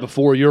coaches the night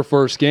before your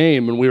first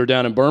game when we were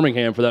down in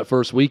Birmingham for that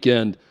first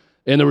weekend,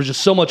 and there was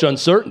just so much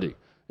uncertainty.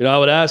 I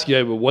would ask you,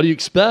 well, what do you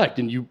expect?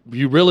 And you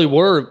really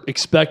were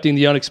expecting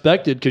the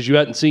unexpected because you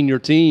hadn't seen your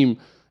team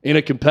in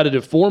a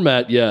competitive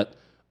format yet.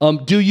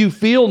 Do you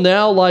feel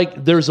now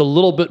like there's a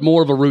little bit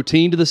more of a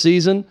routine to the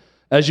season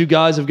as you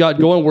guys have got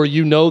going where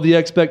you know the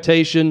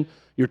expectation,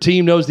 your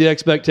team knows the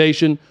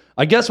expectation?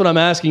 I guess what I'm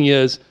asking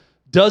is,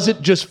 does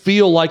it just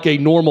feel like a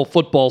normal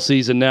football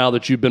season now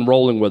that you've been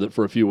rolling with it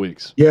for a few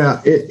weeks?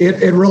 Yeah,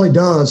 it really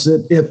does.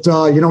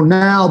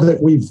 Now that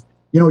we've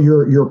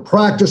your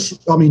practice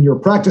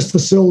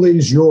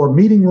facilities, your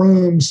meeting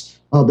rooms,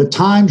 the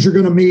times you're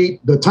going to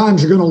meet, the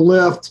times you're going to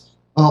lift,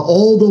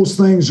 all those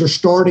things are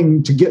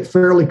starting to get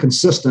fairly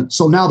consistent.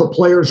 So now the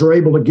players are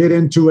able to get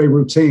into a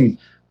routine,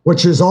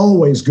 which is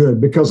always good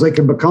because they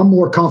can become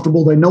more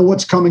comfortable. They know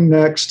what's coming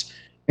next,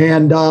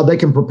 and they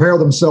can prepare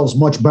themselves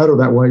much better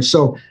that way.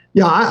 So,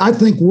 yeah, I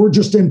think we're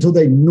just into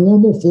the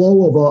normal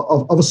flow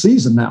of a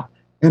season now.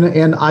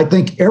 And I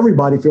think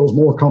everybody feels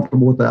more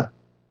comfortable with that.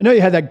 I know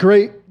you had that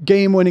great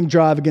game-winning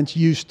drive against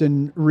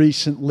Houston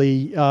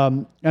recently,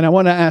 and I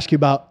want to ask you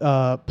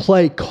about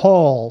play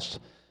calls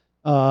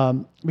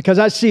because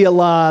I see a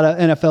lot of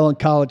NFL and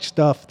college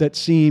stuff that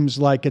seems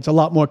like it's a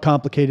lot more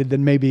complicated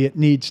than maybe it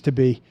needs to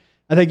be.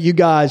 I think you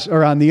guys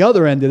are on the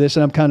other end of this,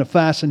 and I'm kind of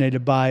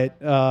fascinated by it.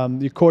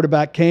 Your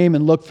quarterback came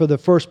and looked for the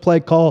first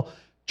play call,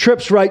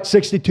 trips right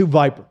 62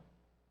 Viper,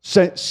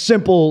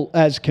 simple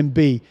as can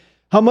be.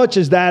 How much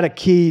is that a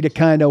key to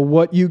kind of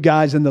what you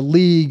guys in the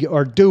league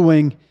are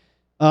doing,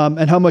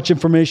 and how much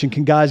information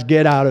can guys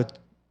get out of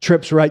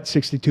trips right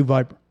 62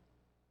 Viper?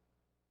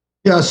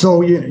 Yeah,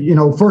 so,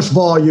 first of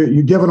all,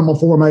 you're giving them a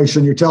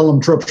formation. You're telling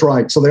them trips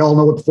right, so they all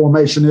know what the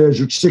formation is.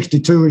 Your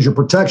 62 is your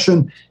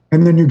protection,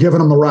 and then you're giving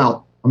them the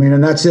route.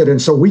 And that's it.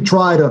 And so we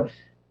try to,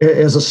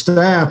 as a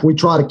staff,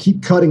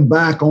 keep cutting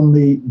back on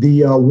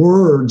the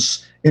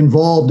words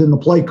involved in the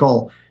play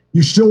call.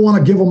 You still want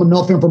to give them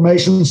enough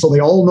information so they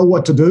all know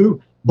what to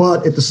do,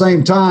 but at the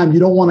same time, you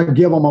don't want to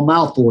give them a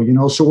mouthful,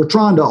 So we're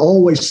trying to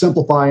always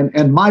simplify.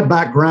 And my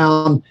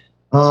background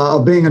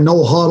of being a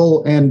no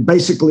huddle and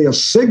basically a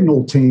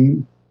signal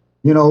team,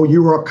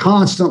 you were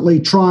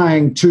constantly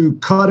trying to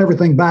cut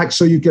everything back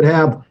so you could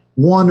have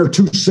 1 or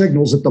 2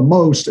 signals at the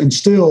most and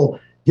still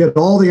get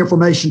all the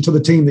information to the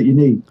team that you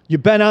need.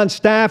 You've been on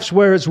staffs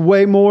where it's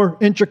way more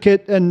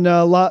intricate and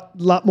a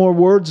lot more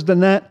words than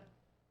that?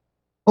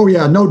 Oh,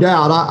 yeah, no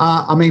doubt.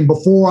 I mean,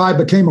 before I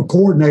became a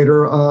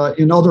coordinator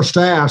in other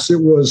staffs,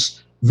 it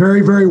was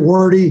very, very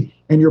wordy,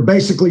 and you're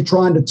basically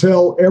trying to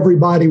tell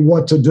everybody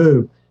what to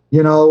do,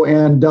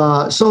 and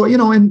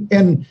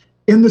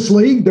in this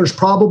league, there's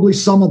probably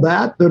some of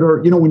that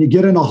are, when you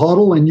get in a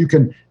huddle and you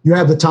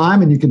have the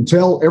time and you can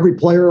tell every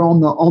player on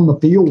the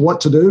field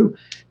what to do.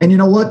 And you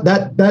know what,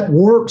 that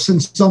works in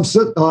some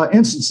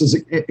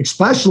instances,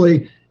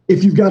 especially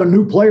if you've got a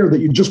new player that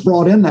you just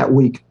brought in that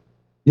week.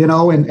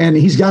 And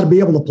he's got to be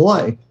able to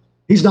play.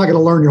 He's not going to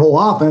learn your whole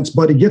offense,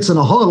 but he gets in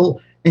a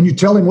huddle and you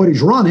tell him what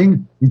he's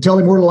running, you tell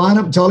him where to line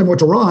up, tell him what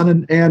to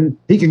run, and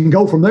he can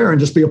go from there and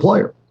just be a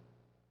player.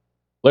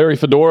 Larry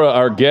Fedora,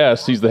 our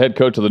guest, he's the head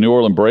coach of the New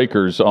Orleans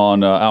Breakers on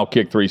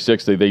Outkick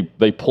 360.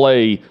 They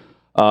play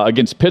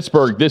against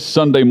Pittsburgh this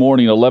Sunday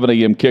morning, 11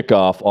 a.m.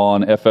 kickoff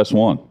on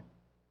FS1.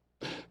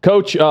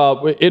 Coach,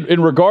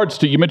 in regards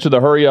to, you mentioned the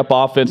hurry-up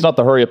offense, not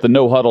the hurry-up, the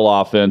no-huddle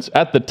offense.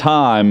 At the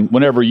time,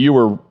 whenever you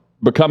were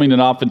becoming an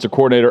offensive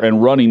coordinator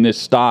and running this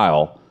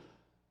style,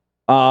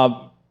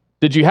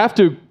 did you have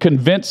to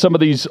convince some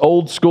of these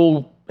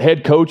old-school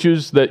head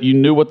coaches that you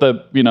knew what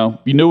you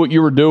knew what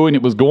you were doing,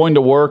 it was going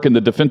to work, and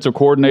the defensive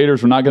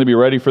coordinators were not going to be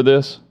ready for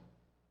this?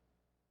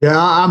 Yeah,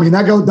 I mean,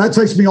 that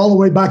takes me all the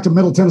way back to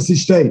Middle Tennessee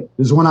State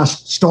is when I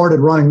started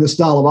running this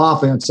style of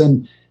offense.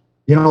 And,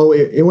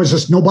 it was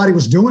just nobody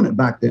was doing it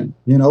back then.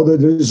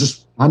 There's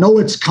just, I know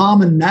it's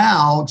common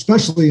now,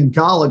 especially in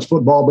college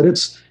football, but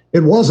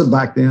it wasn't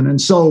back then.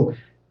 And so,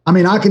 I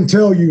mean, I can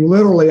tell you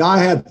literally I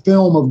had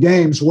film of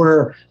games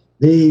where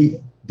the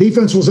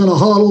defense was in a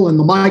huddle and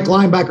the Mike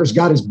linebacker's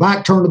got his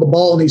back turned to the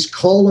ball and he's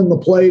calling the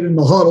play in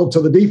the huddle to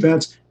the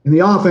defense, and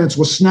the offense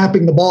was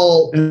snapping the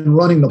ball and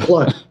running the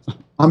play.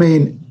 I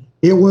mean,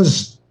 it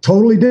was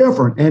totally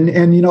different. And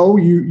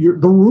the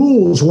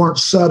rules weren't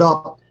set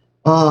up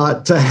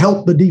to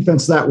help the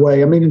defense that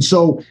way. I mean, and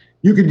so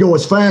you could go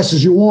as fast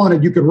as you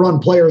wanted. You could run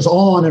players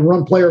on and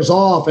run players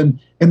off, and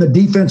the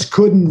defense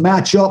couldn't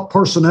match up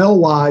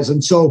personnel-wise.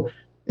 And so,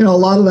 a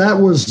lot of that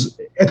was,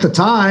 at the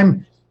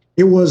time,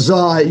 it was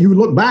you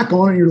look back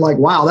on it and you're like,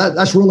 wow,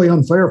 that's really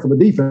unfair for the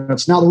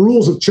defense. Now, the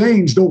rules have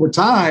changed over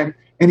time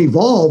and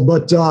evolved,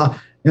 but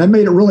that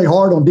made it really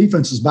hard on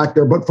defenses back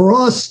there. But for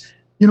us,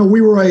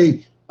 we were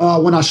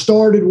when I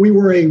started, we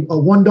were a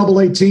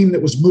 1AA team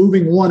that was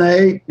moving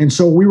 1A. And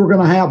so we were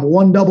going to have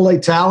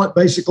 1AA talent,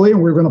 basically,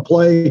 and we were going to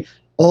play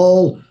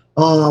all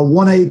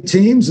 1A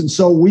teams. And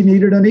so we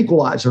needed an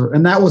equalizer.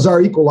 And that was our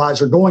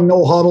equalizer, going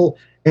no huddle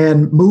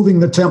and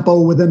moving the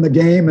tempo within the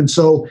game. And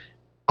so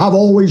I've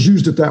always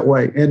used it that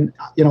way. And,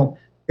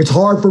 it's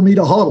hard for me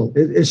to huddle.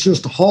 It's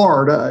just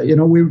hard. We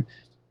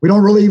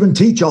don't really even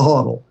teach a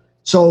huddle.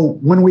 So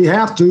when we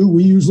have to,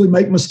 we usually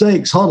make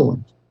mistakes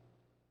huddling.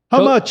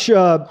 How much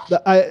you're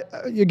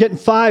getting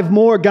 5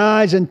 more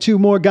guys and 2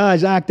 more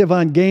guys active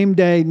on game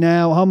day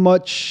now? How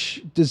much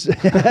does the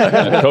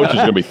coach is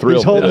going to be thrilled?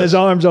 He's holding his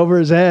arms over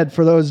his head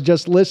for those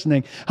just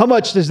listening. How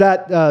much does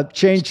that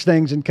change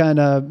things and kind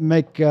of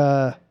make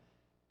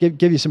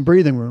give you some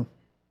breathing room?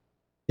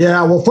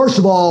 Yeah, well, first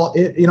of all,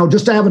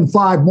 just having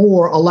 5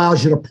 more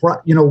allows you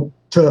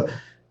to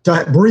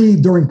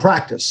breathe during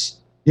practice.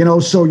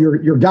 So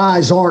your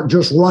guys aren't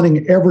just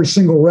running every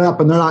single rep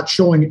and they're not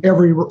showing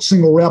every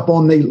single rep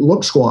on the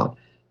look squad.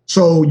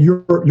 So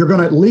you're going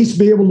to at least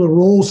be able to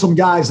roll some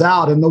guys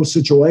out in those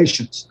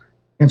situations.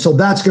 And so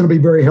that's going to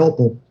be very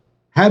helpful.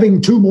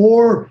 Having 2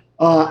 more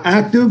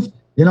active,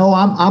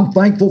 I'm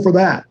thankful for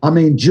that. I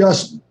mean,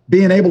 just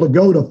being able to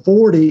go to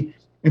 40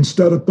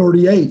 instead of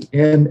 38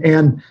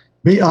 and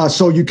be,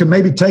 so you can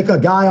maybe take a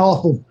guy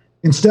off of,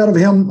 instead of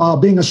him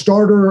being a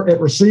starter at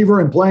receiver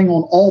and playing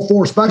on all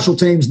 4 special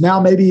teams, now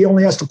maybe he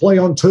only has to play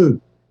on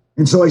 2.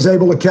 And so he's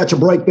able to catch a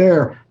break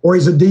there. Or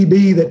he's a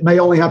DB that may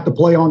only have to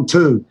play on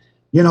 2.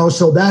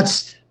 So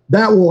that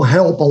will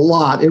help a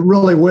lot. It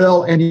really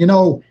will. And,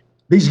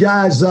 these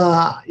guys,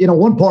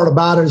 one part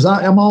about it is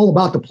I'm all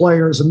about the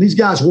players. And these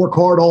guys work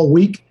hard all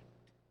week.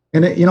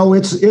 And,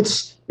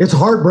 it's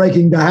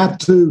heartbreaking to have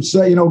to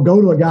say, go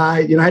to a guy,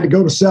 I had to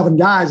go to 7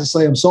 guys and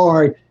say, I'm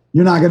sorry,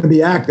 you're not going to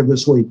be active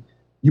this week.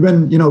 You've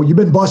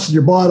been busting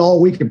your butt all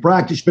week in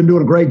practice. You've been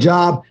doing a great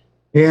job,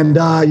 and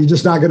you're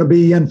just not going to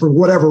be in for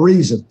whatever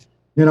reason,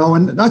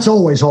 and that's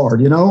always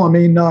hard, I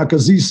mean,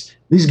 because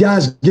these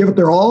guys give it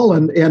their all,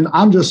 and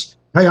I'm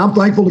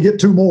thankful to get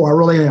 2 more. I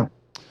really am.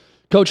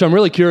 Coach, I'm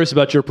really curious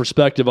about your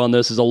perspective on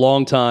this as a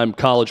longtime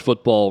college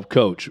football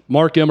coach.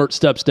 Mark Emmert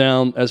steps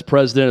down as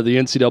president of the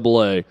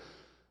NCAA.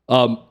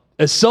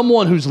 As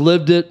someone who's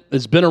lived it,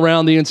 has been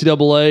around the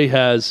NCAA,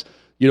 has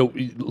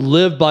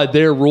live by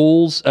their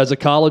rules as a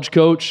college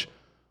coach,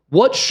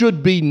 what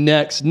should be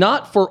next,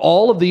 not for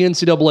all of the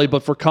NCAA,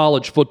 but for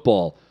college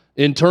football,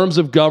 in terms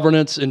of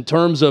governance, in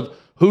terms of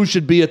who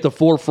should be at the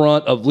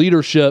forefront of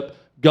leadership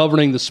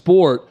governing the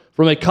sport?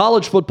 From a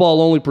college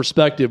football-only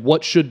perspective,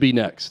 what should be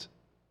next?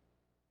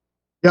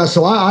 Yeah,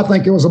 so I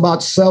think it was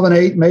about 7,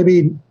 8,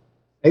 maybe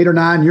 8 or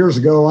 9 years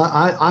ago,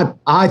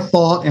 I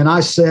thought and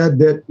I said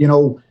that,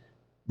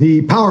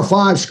 the Power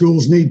 5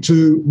 schools need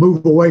to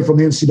move away from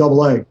the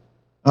NCAA.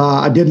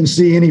 I didn't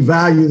see any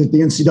value that the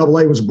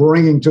NCAA was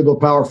bringing to the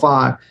Power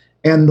 5.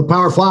 And the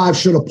Power 5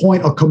 should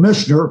appoint a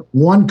commissioner,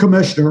 one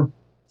commissioner,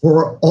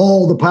 for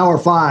all the Power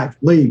 5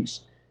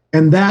 leagues.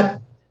 And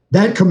that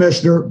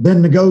commissioner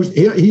then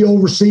he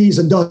oversees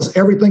and does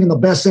everything in the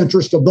best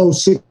interest of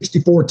those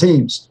 64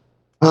 teams.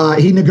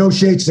 He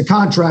negotiates the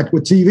contract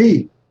with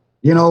TV,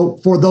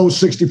 for those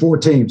 64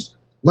 teams.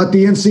 Let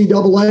the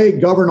NCAA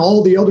govern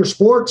all the other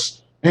sports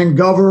and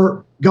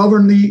govern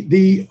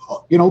the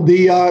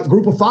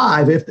group of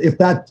 5 if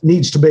that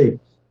needs to be,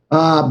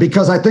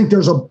 because I think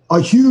there's a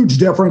huge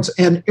difference,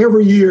 and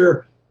every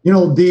year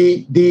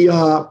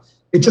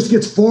it just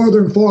gets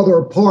farther and farther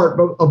apart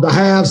of the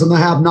haves and the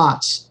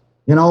have-nots,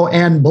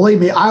 and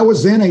believe me, I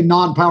was in a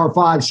non-Power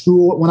 5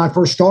 school when I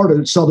first started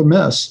at Southern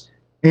Miss,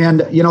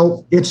 And,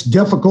 it's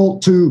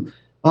difficult to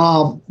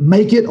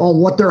make it on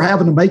what they're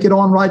having to make it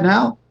on right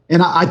now.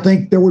 And I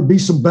think there would be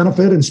some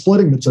benefit in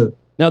splitting the two.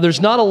 Now,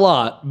 there's not a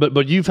lot,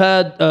 but you've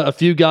had a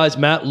few guys.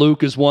 Matt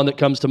Luke is one that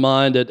comes to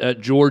mind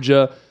at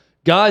Georgia.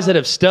 Guys that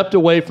have stepped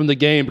away from the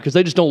game because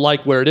they just don't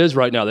like where it is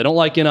right now. They don't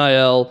like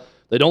NIL.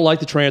 They don't like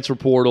the transfer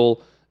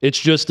portal. It's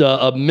just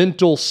a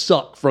mental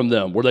suck from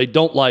them where they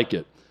don't like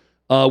it.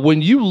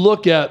 When you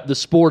look at the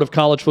sport of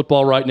college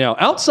football right now,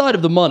 outside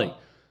of the money,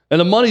 and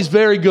the money's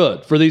very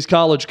good for these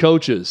college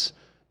coaches,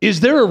 is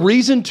there a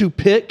reason to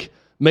pick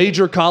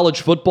major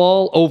college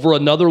football over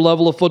another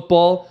level of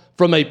football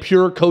from a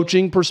pure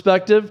coaching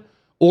perspective?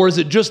 Or is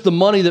it just the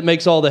money that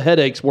makes all the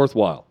headaches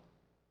worthwhile?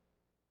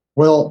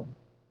 Well,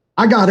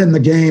 I got in the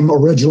game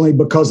originally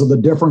because of the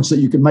difference that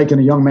you can make in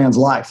a young man's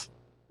life.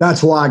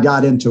 That's why I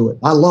got into it.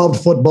 I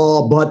loved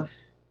football, but,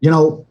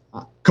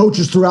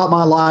 coaches throughout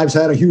my lives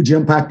had a huge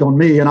impact on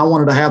me, and I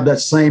wanted to have that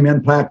same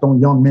impact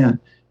on young men.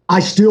 I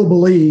still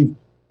believe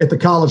at the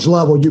college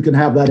level you can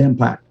have that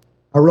impact.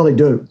 I really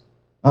do.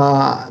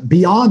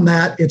 Beyond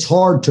that, it's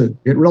hard to.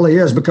 It really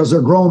is, because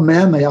they're grown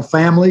men. They have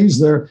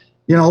families.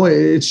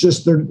 It's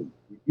just you're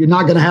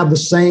not going to have the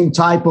same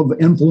type of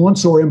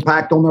influence or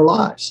impact on their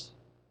lives.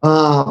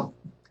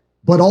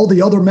 But all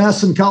the other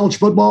mess in college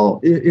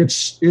football,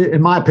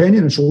 in my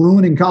opinion, it's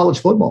ruining college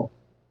football.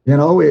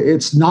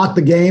 It's not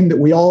the game that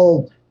we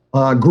all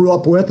grew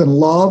up with and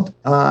loved,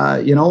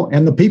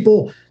 and the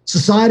people,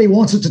 society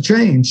wants it to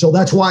change. So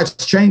that's why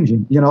it's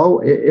changing.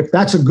 If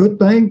that's a good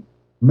thing,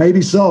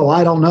 maybe so.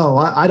 I don't know.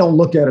 I don't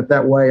look at it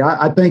that way.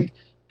 I think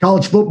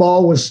college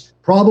football was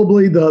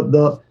probably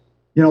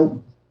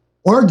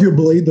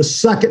arguably the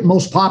second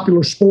most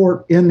popular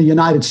sport in the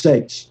United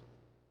States.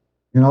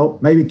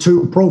 Maybe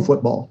two, pro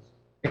football.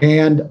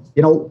 And,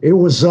 it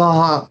was,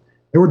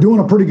 they were doing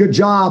a pretty good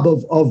job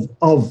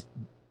of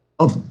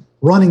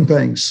running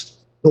things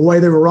the way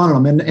they were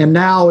running them. And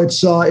now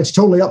it's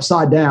totally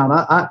upside down.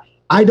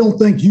 I don't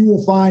think you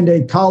will find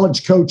a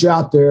college coach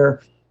out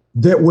there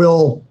that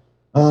will,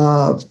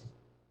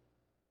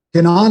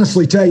 can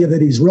honestly tell you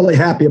that he's really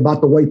happy about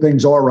the way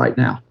things are right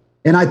now.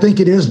 And I think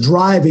it is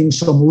driving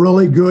some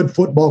really good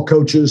football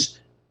coaches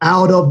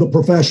out of the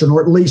profession,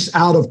 or at least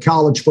out of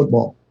college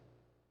football.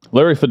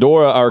 Larry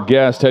Fedora, our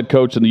guest, head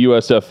coach in the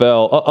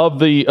USFL. Of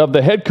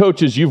the head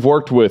coaches you've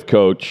worked with,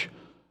 Coach,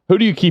 who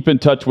do you keep in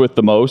touch with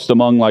the most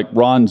among like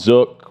Ron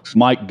Zook,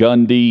 Mike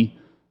Gundy,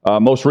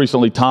 most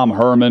recently Tom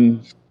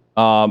Herman?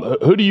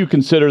 Who do you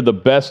consider the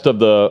best of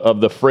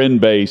the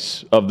friend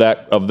base of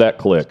that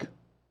clique?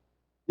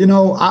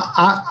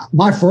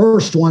 My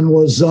first one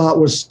was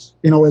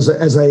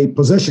as a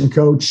position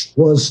coach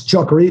was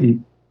Chuck Reedy,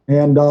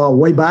 and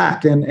way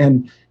back,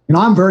 and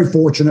I'm very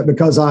fortunate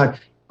because I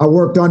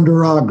worked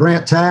under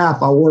Grant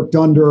Taft, I worked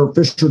under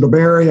Fisher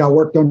DeBerry, I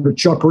worked under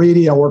Chuck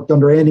Reedy, I worked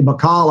under Andy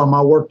McCollum,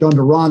 I worked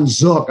under Ron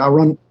Zook,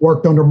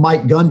 worked under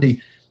Mike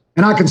Gundy,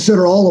 and I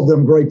consider all of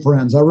them great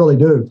friends. I really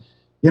do.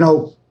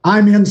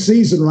 I'm in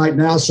season right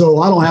now,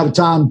 so I don't have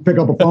time to pick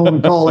up a phone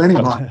and call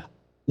anybody.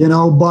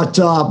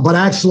 But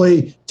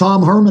actually,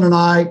 Tom Herman and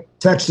I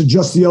texted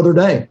just the other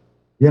day,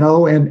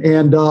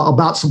 and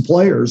about some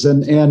players,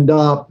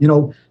 and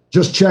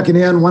just checking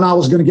in when I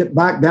was going to get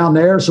back down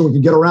there so we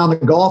could get around the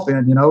golf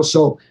in,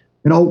 So,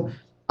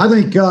 I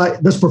think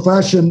this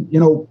profession,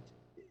 the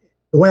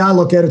way I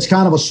look at it, it's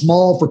kind of a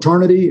small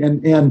fraternity,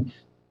 and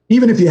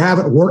even if you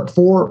haven't worked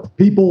for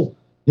people,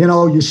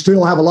 you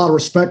still have a lot of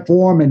respect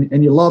for them,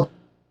 and you love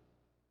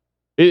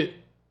it.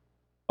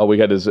 Oh, we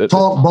had his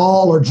talk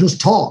ball or just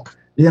talk.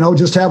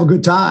 Just have a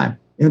good time.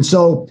 And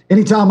so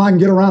anytime I can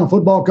get around a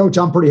football coach,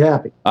 I'm pretty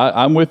happy.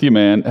 I'm with you,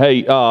 man.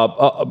 Hey,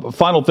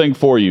 final thing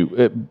for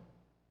you.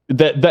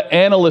 The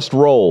analyst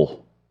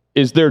role,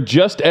 is there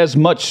just as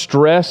much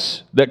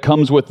stress that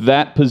comes with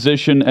that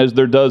position as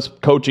there does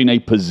coaching a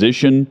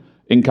position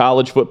in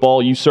college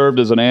football? You served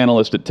as an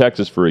analyst at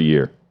Texas for a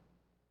year.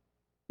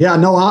 Yeah,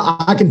 no,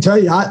 I can tell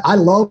you, I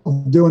love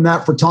doing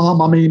that for Tom.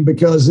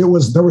 Because there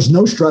was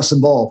no stress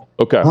involved.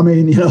 Okay.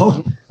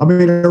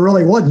 It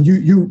really wasn't.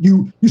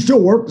 You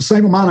still worked the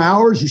same amount of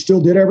hours. You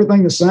still did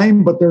everything the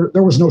same, but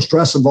there was no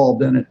stress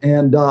involved in it.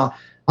 And I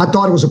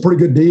thought it was a pretty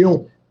good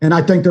deal. And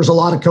I think there's a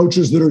lot of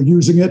coaches that are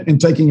using it and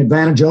taking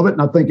advantage of it.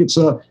 And I think it's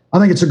a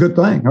good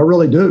thing. I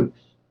really do.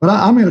 But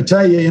I'm going to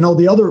tell you,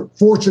 the other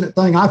fortunate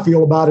thing I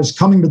feel about is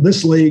coming to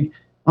this league.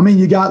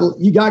 You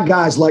got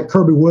guys like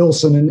Kirby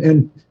Wilson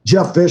and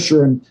Jeff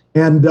Fisher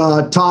and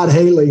Todd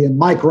Haley and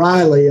Mike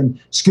Riley and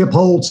Skip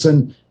Holtz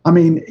and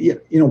Kevin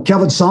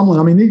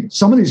Sumlin.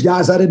 Some of these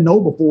guys I didn't know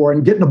before,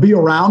 and getting to be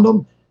around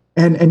them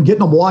and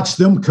getting to watch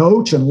them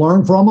coach and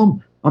learn from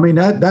them.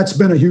 That's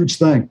been a huge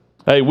thing.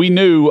 Hey, we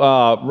knew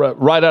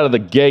right out of the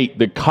gate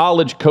the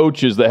college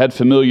coaches that had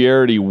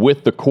familiarity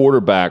with the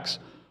quarterbacks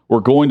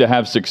were going to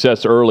have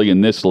success early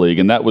in this league,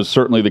 and that was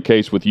certainly the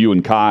case with you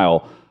and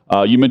Kyle.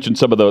 You mentioned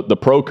some of the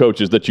pro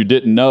coaches that you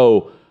didn't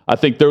know. I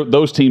think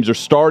those teams are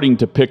starting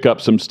to pick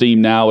up some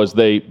steam now as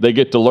they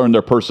get to learn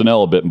their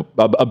personnel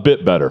a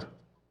bit better.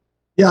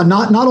 Yeah,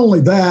 not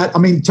only that.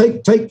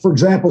 Take for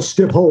example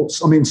Skip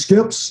Holtz.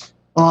 Skip's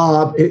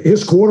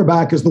his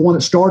quarterback is the one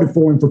that started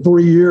for him for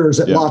 3 years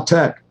at La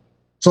Tech.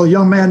 So the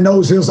young man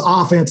knows his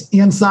offense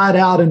inside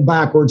out and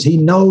backwards. He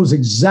knows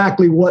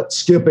exactly what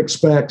Skip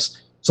expects.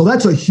 So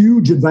that's a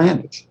huge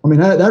advantage. I mean,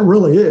 that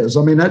really is.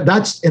 I mean,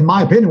 that's, in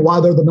my opinion,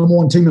 why they're the number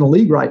one team in the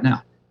league right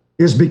now,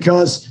 is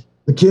because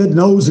the kid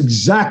knows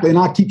exactly, and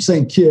I keep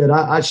saying kid,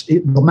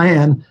 the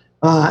man,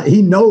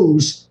 he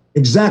knows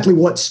exactly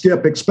what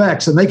Skip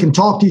expects, and they can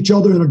talk to each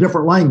other in a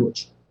different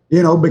language,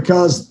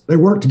 because they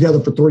worked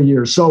together for 3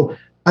 years. So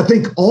I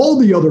think all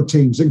the other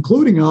teams,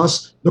 including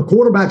us, the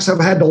quarterbacks have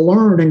had to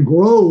learn and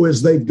grow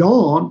as they've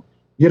gone,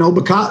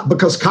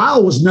 because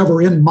Kyle was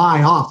never in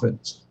my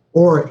offense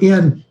or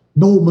in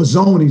Noel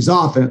Mazzoni's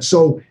offense.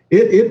 So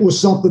it was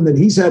something that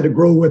he's had to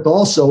grow with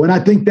also. And I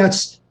think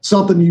that's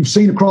something you've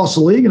seen across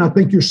the league, and I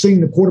think you're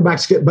seeing the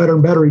quarterbacks get better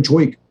and better each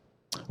week.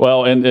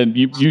 Well, and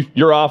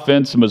your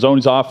offense,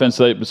 Mazzoni's offense,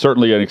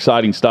 certainly an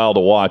exciting style to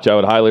watch. I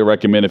would highly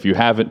recommend, if you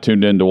haven't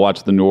tuned in to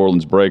watch the New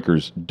Orleans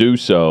Breakers, do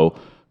so.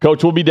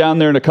 Coach, we'll be down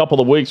there in a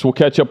couple of weeks. We'll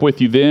catch up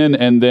with you then,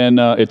 and then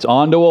it's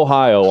on to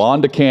Ohio,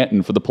 on to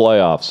Canton for the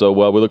playoffs. So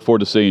we look forward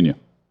to seeing you.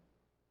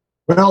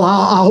 Well,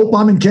 I hope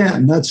I'm in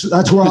Canton. That's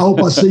where I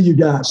hope I see you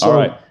guys. So, all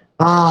right.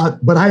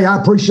 But, hey,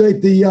 I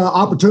appreciate the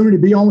opportunity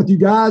to be on with you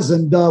guys,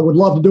 and would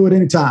love to do it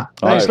anytime.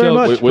 Thanks very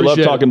much. We love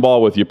talking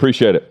ball with you.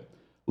 Appreciate it.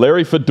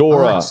 Larry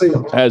Fedora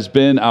has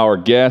been our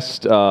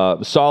guest.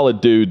 Solid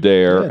dude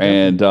there.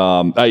 And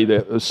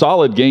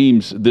solid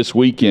games this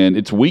weekend.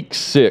 It's week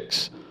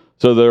 6,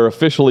 so they're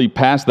officially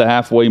past the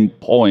halfway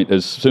point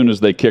as soon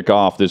as they kick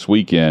off this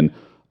weekend.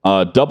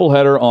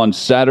 Doubleheader on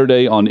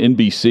Saturday on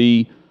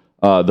NBC.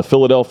 The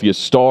Philadelphia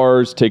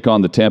Stars take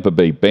on the Tampa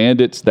Bay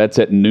Bandits. That's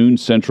at noon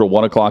Central,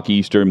 1 o'clock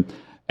Eastern.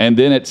 And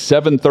then at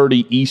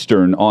 7:30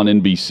 Eastern on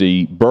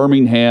NBC,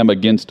 Birmingham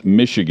against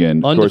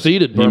Michigan.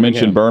 Undefeated Birmingham. You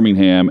mentioned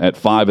Birmingham at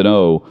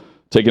 5-0,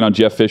 taking on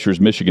Jeff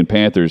Fisher's Michigan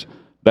Panthers.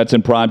 That's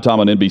in primetime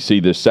on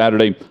NBC this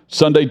Saturday.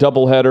 Sunday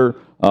doubleheader,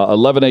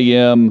 11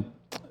 a.m.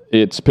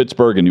 It's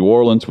Pittsburgh and New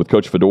Orleans with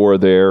Coach Fedora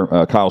there.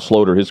 Kyle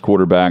Sloter, his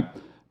quarterback.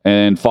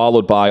 And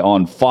followed by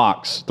on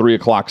Fox, 3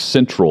 o'clock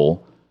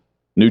Central,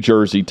 New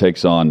Jersey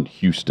takes on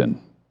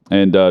Houston.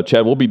 And,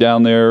 Chad, we'll be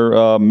down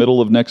there middle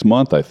of next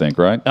month, I think,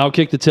 right?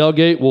 Outkick the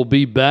Tailgate will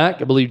be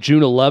back. I believe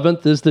June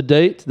 11th is the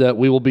date that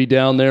we will be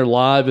down there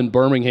live in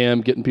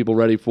Birmingham getting people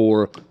ready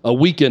for a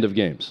weekend of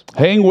games.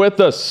 Hang with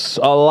us.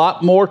 A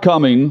lot more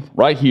coming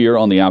right here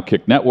on the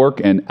Outkick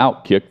Network and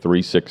Outkick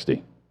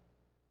 360.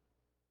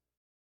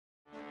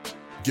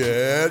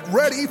 Get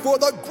ready for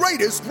the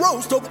greatest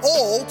roast of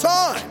all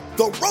time,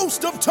 the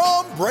Roast of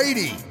Tom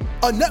Brady,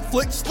 a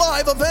Netflix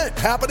live event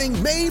happening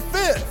May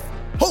 5th.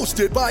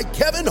 Hosted by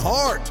Kevin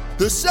Hart,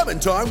 the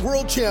 7-time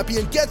world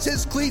champion gets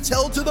his cleats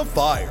held to the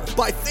fire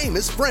by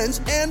famous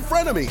friends and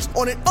frenemies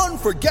on an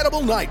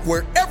unforgettable night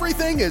where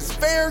everything is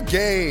fair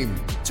game.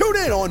 Tune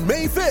in on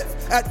May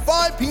 5th at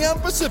 5 p.m.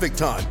 Pacific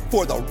time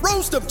for the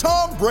Roast of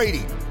Tom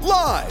Brady,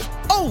 live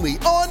only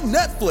on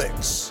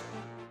Netflix.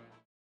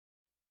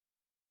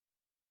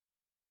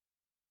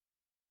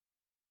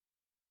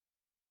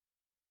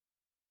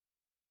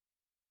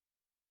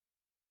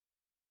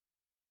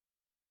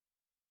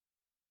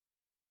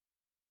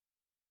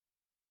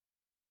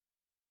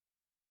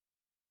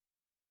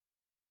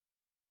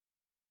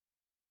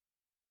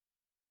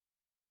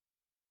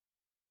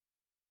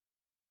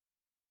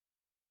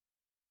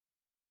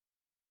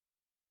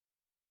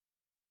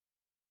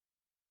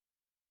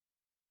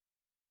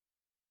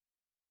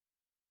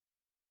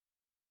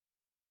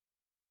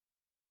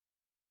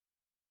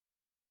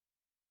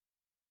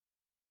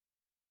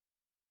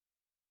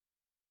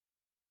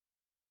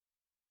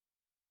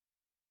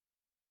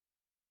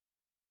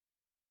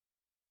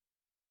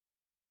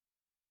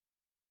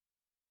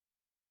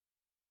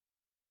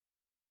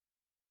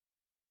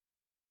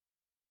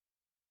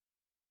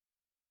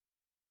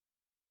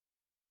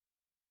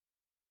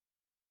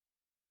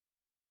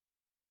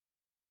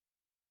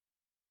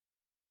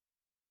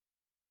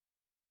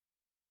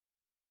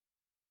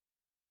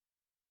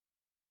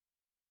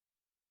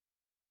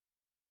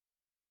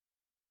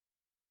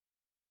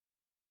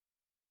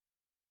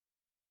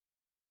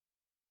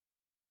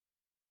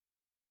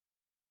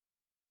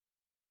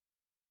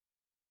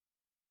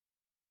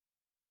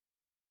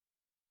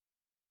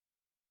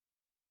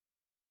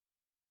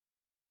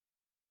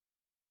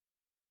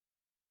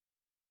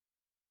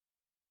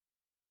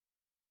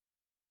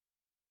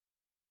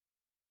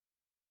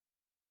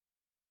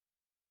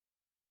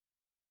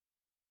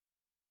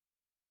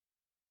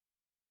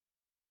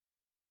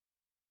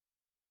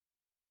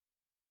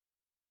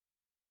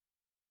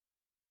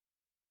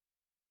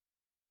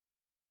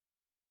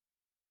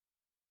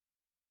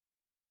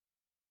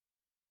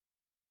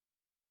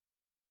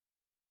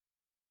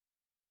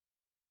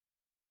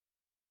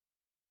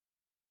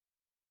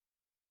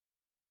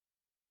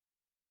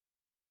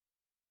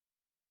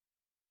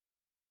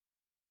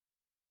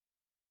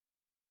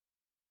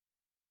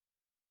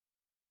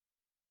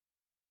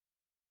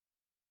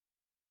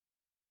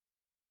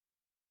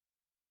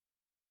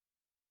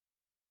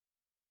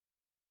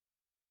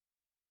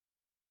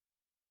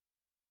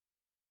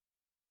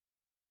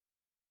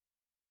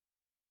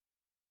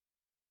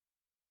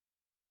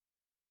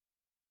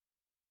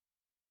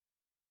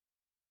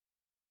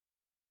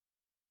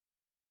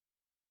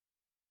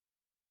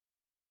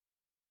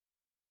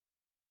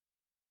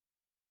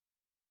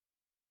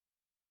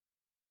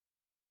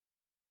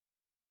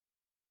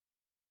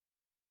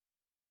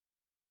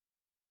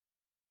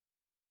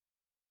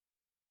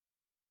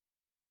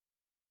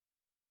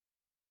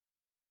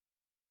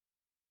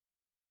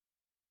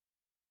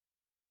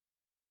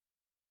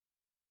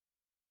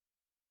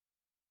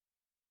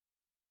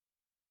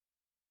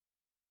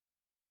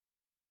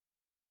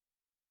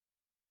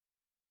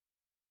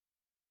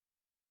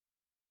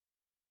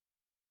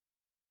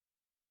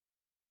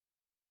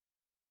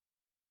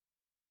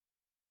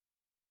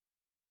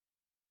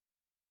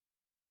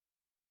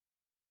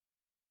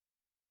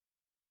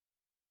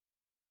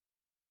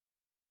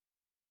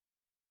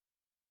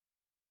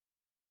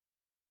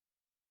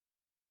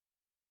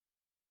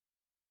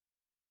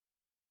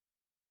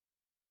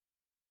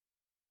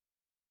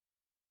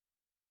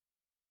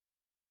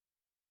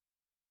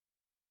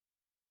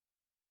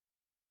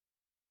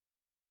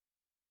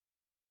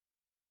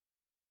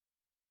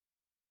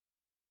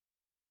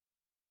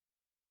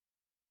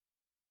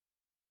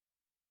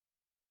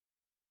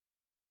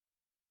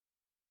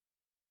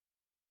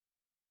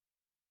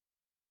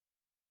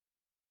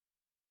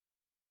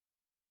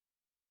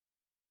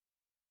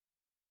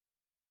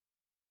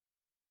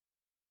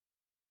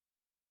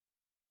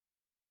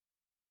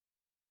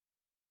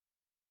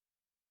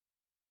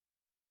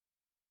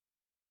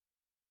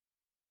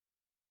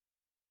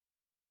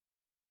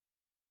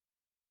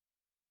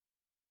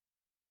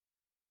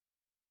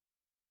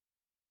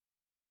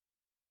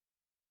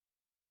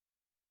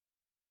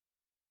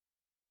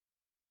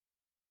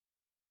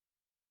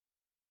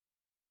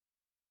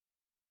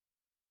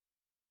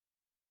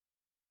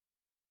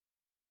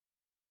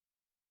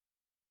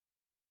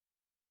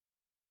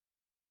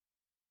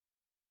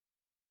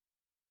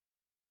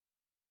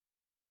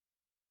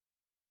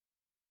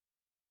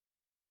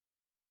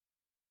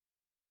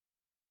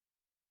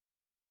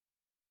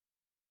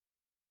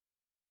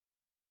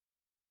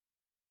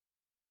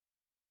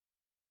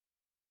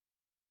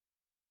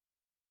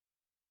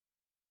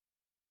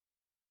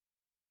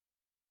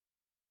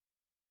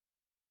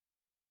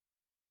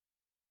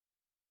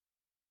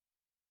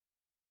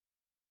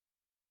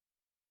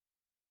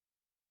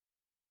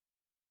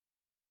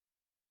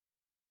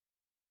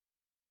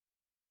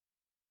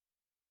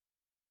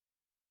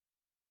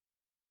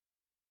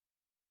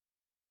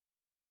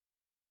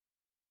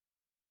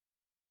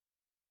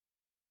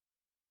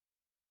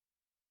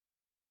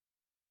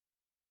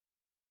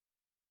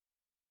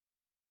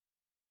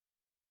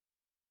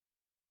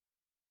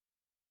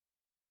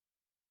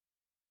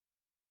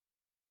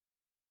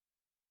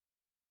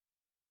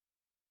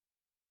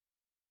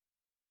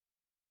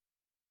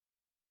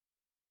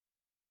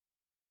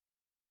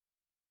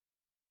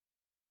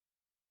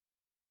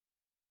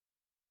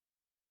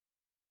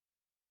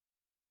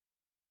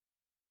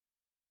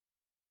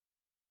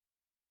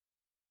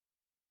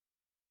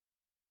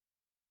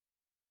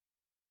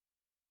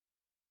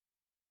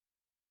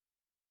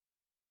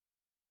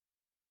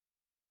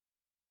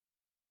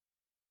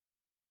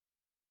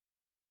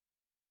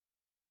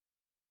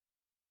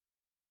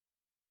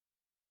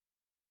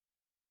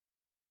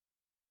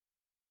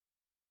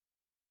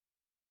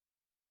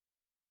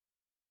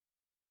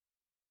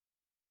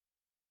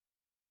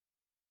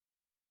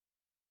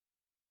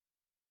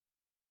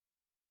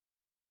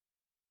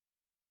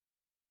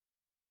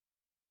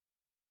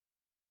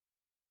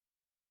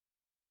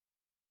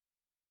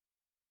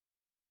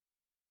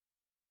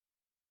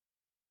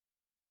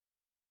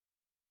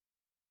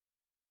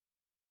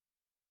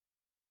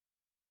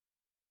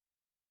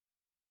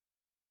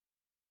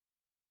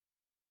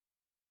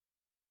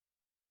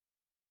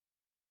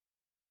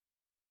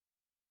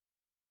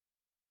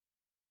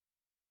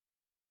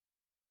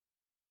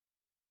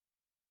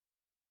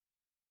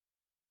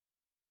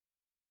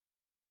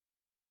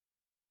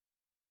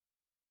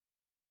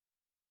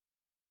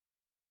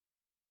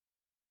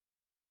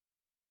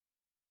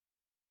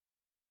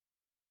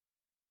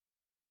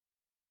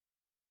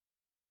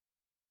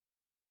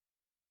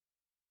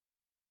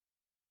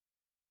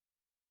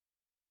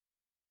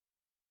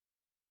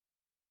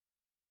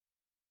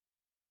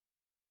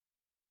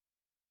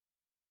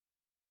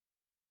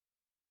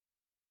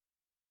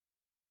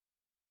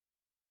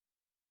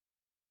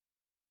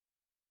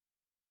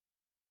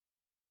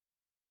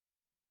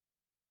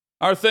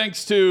 Our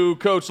thanks to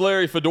Coach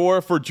Larry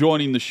Fedora for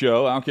joining the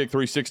show. Outkick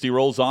 360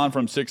 rolls on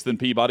from 6th and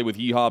Peabody with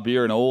Yeehaw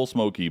Beer and Old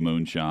Smoky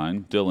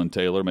Moonshine. Dylan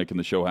Taylor making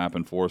the show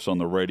happen for us on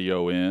the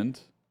radio end.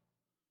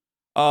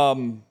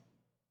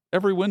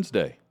 Every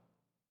Wednesday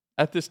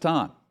at this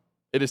time,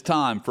 it is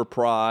time for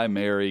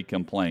Primary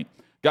Complaint.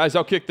 Guys,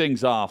 I'll kick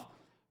things off.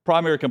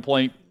 Primary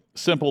Complaint,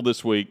 simple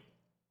this week.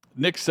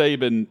 Nick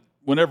Saban,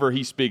 whenever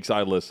he speaks,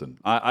 I listen.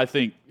 I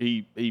think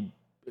he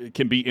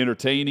can be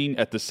entertaining.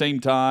 At the same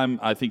time,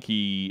 I think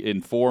he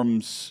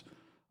informs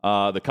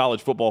the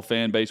college football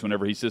fan base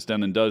whenever he sits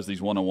down and does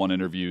these one-on-one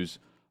interviews.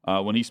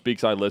 When he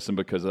speaks, I listen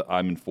because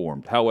I'm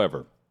informed.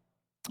 However,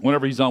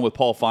 whenever he's on with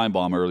Paul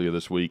Feinbaum earlier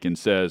this week and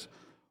says,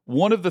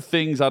 one of the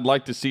things I'd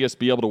like to see us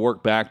be able to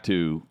work back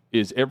to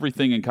is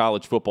everything in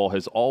college football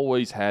has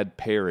always had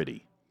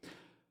parity.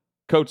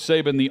 Coach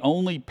Saban, the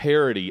only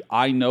parity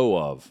I know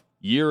of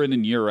year in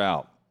and year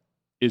out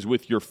is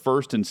with your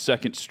first and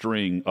second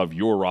string of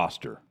your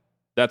roster.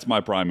 That's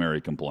my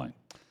primary complaint.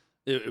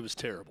 It was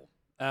terrible.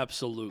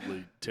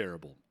 Absolutely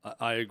terrible.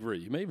 I agree.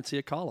 You may even see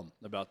a column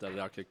about that at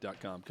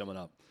Outkick.com coming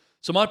up.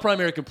 So my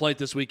primary complaint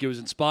this week, it was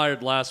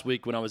inspired last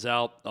week when I was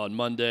out on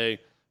Monday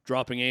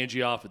dropping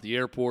Angie off at the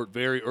airport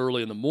very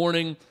early in the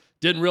morning.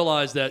 Didn't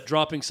realize that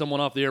dropping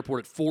someone off the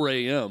airport at 4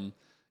 a.m.,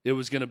 it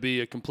was going to be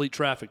a complete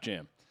traffic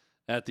jam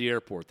at the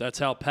airport. That's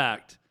how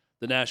packed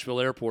the Nashville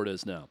airport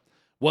is now.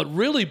 What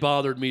really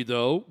bothered me,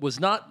 though, was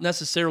not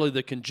necessarily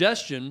the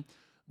congestion,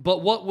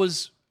 but what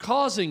was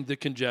causing the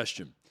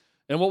congestion.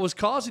 And what was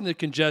causing the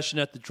congestion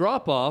at the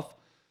drop-off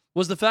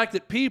was the fact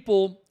that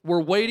people were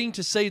waiting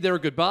to say their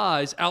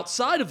goodbyes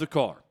outside of the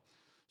car.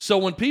 So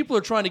when people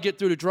are trying to get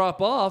through to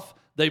drop off,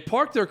 they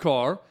park their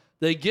car,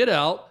 they get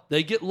out,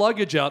 they get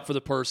luggage out for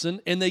the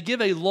person, and they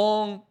give a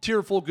long,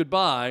 tearful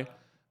goodbye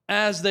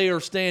as they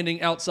are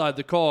standing outside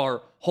the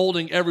car,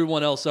 holding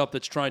everyone else up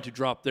that's trying to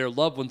drop their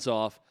loved ones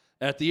off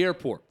at the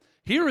airport.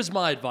 Here is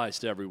my advice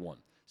to everyone.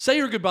 Say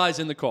your goodbyes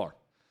in the car.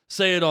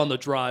 Say it on the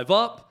drive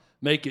up.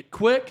 Make it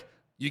quick.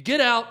 You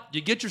get out,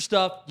 you get your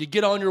stuff, you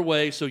get on your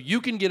way so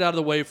you can get out of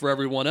the way for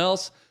everyone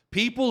else.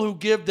 People who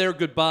give their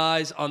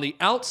goodbyes on the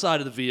outside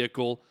of the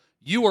vehicle,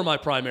 you are my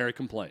primary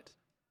complaint.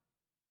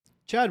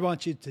 Chad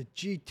wants you to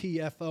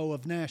GTFO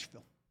of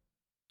Nashville.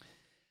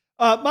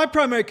 My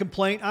primary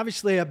complaint,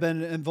 obviously I've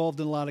been involved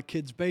in a lot of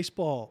kids'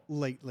 baseball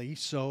lately,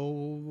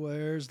 so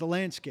where's the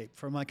landscape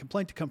for my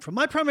complaint to come from?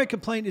 My primary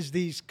complaint is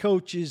these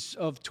coaches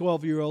of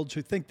 12-year-olds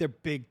who think they're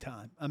big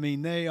time. I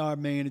mean, they are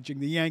managing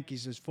the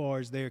Yankees as far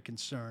as they're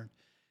concerned,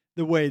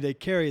 the way they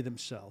carry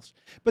themselves.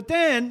 But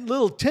then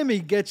little Timmy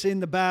gets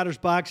in the batter's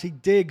box, he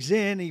digs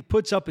in, he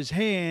puts up his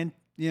hand,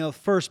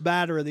 first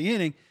batter of the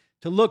inning,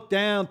 to look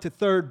down to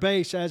third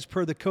base as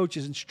per the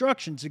coach's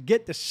instructions to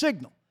get the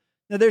signal.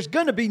 Now, there's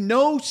going to be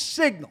no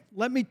signal.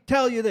 Let me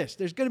tell you this.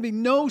 There's going to be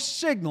no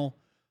signal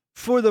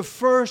for the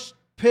first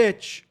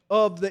pitch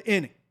of the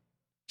inning,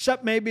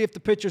 except maybe if the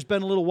pitcher's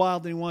been a little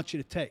wild and he wants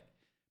you to take.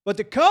 But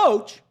the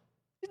coach,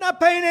 he's not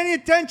paying any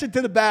attention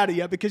to the batter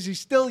yet because he's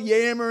still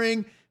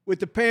yammering with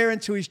the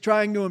parents who he's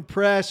trying to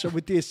impress or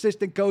with the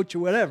assistant coach or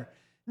whatever.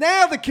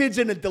 Now the kid's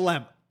in a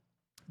dilemma.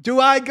 Do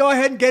I go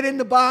ahead and get in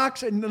the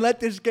box and let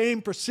this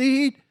game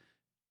proceed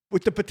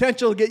with the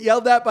potential to get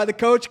yelled at by the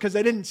coach because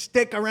they didn't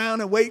stick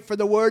around and wait for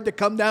the word to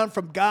come down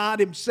from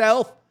God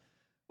himself?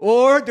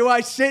 Or do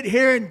I sit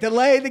here and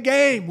delay the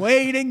game,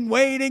 waiting?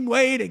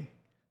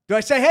 Do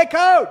I say, hey,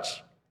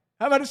 coach,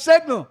 how about a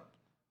signal?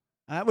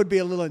 That would be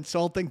a little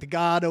insulting to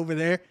God over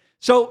there.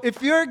 So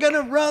if you're going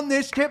to run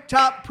this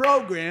tip-top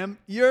program,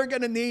 you're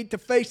going to need to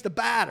face the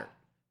batter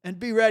and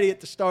be ready at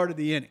the start of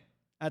the inning.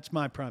 That's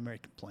my primary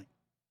complaint.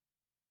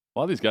 A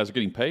lot of these guys are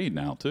getting paid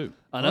now, too.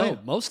 I know.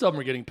 Most of them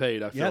are getting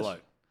paid, I feel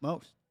like.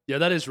 Most. Yeah,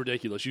 that is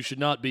ridiculous. You should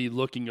not be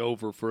looking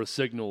over for a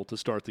signal to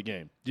start the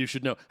game. You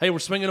should know, hey, we're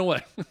swinging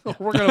away.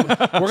 we're gonna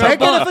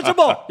take it if it's a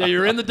ball. Yeah,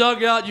 you're in the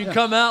dugout. You can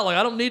come out. Like,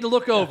 I don't need to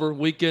look over.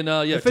 We can,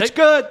 if it's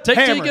good, take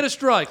hammer. till you get a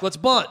strike. Let's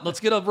bunt. Let's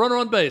get a runner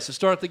on base to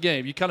start the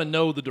game. You kind of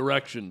know the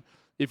direction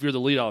if you're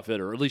the leadoff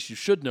hitter, or at least you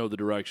should know the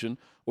direction,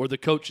 or the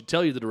coach should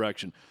tell you the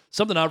direction.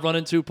 Something I've run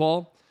into,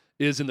 Paul,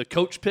 is in the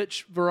coach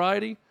pitch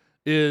variety,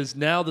 is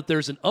now that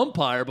there's an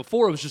umpire.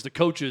 Before it was just the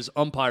coaches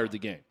umpired the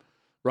game,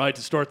 right?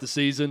 To start the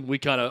season, we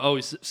kind of,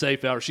 he's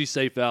safe out or she's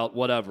safe out,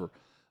 whatever.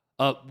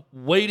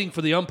 Waiting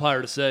for the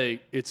umpire to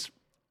say it's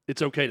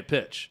okay to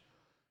pitch.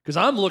 Because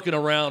I'm looking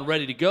around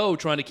ready to go,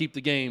 trying to keep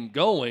the game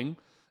going,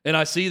 and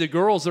I see the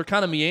girls, they're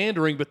kind of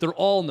meandering, but they're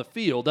all in the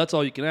field. That's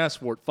all you can ask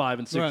for at 5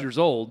 and 6 years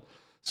old.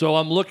 So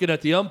I'm looking at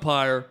the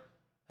umpire,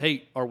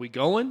 hey, are we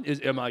going?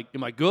 Am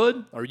I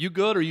good? Are you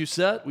good? Are you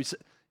set?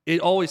 It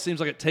always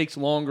seems like it takes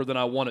longer than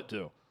I want it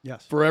to.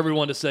 Yes. For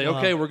everyone to say,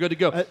 okay, we're good to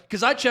go.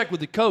 Because I check with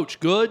the coach,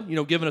 good,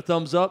 giving a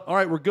thumbs up. All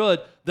right, we're good.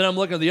 Then I'm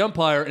looking at the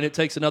umpire, and it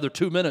takes another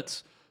 2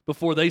 minutes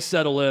before they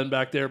settle in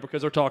back there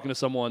because they're talking to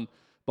someone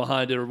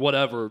behind it or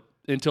whatever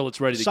until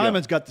it's ready to go.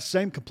 Simon's got the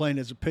same complaint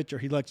as a pitcher.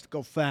 He likes to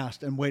go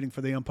fast and waiting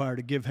for the umpire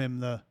to give him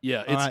the...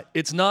 Yeah,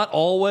 it's not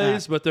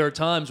always, but there are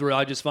times where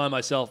I just find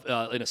myself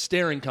in a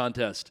staring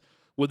contest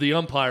with the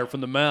umpire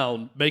from the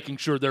mound, making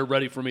sure they're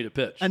ready for me to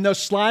pitch. And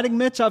those sliding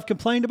mitts I've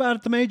complained about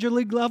at the major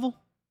league level,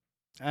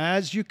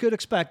 as you could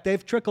expect,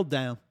 they've trickled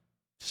down.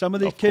 Some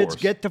of these kids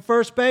get to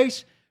first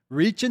base,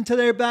 reach into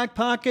their back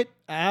pocket,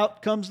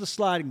 out comes the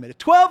sliding mitt. A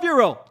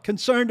 12-year-old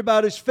concerned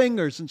about his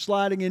fingers and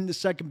sliding into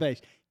second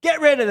base.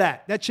 Get rid of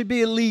that. That should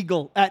be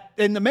illegal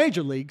in the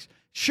major leagues.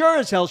 Sure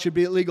as hell should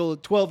be illegal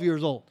at 12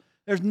 years old.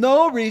 There's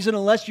no reason,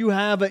 unless you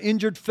have an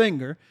injured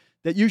finger,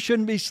 that you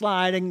shouldn't be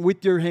sliding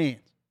with your hands.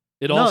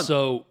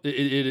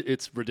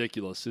 It's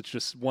ridiculous. It's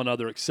just one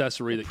other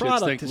accessory that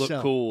kids think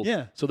look cool,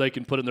 so they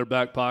can put in their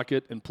back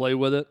pocket and play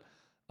with it.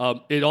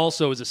 It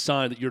also is a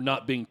sign that you're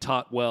not being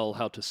taught well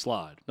how to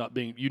slide.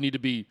 You need to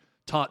be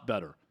taught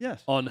better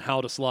on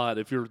how to slide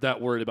if you're that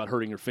worried about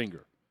hurting your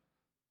finger.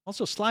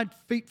 Also, slide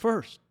feet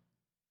first.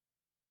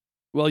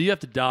 Well, you have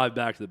to dive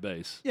back to the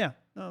base. Yeah.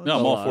 No,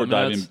 I'm all for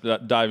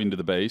diving to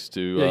the base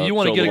to. You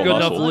want to get a good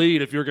enough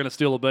lead if you're going to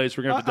steal a base.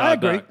 We're going to have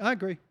to dive back. I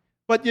agree.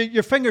 But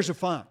your fingers are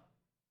fine.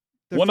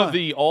 One of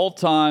the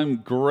all-time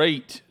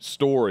great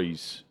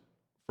stories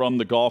from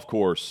the golf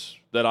course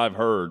that I've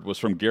heard was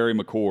from Gary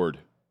McCord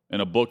in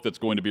a book that's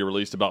going to be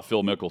released about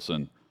Phil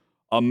Mickelson.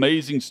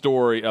 Amazing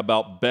story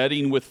about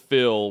betting with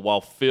Phil while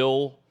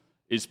Phil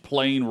is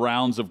playing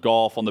rounds of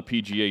golf on the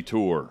PGA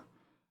Tour.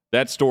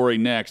 That story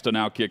next on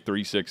Outkick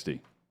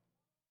 360.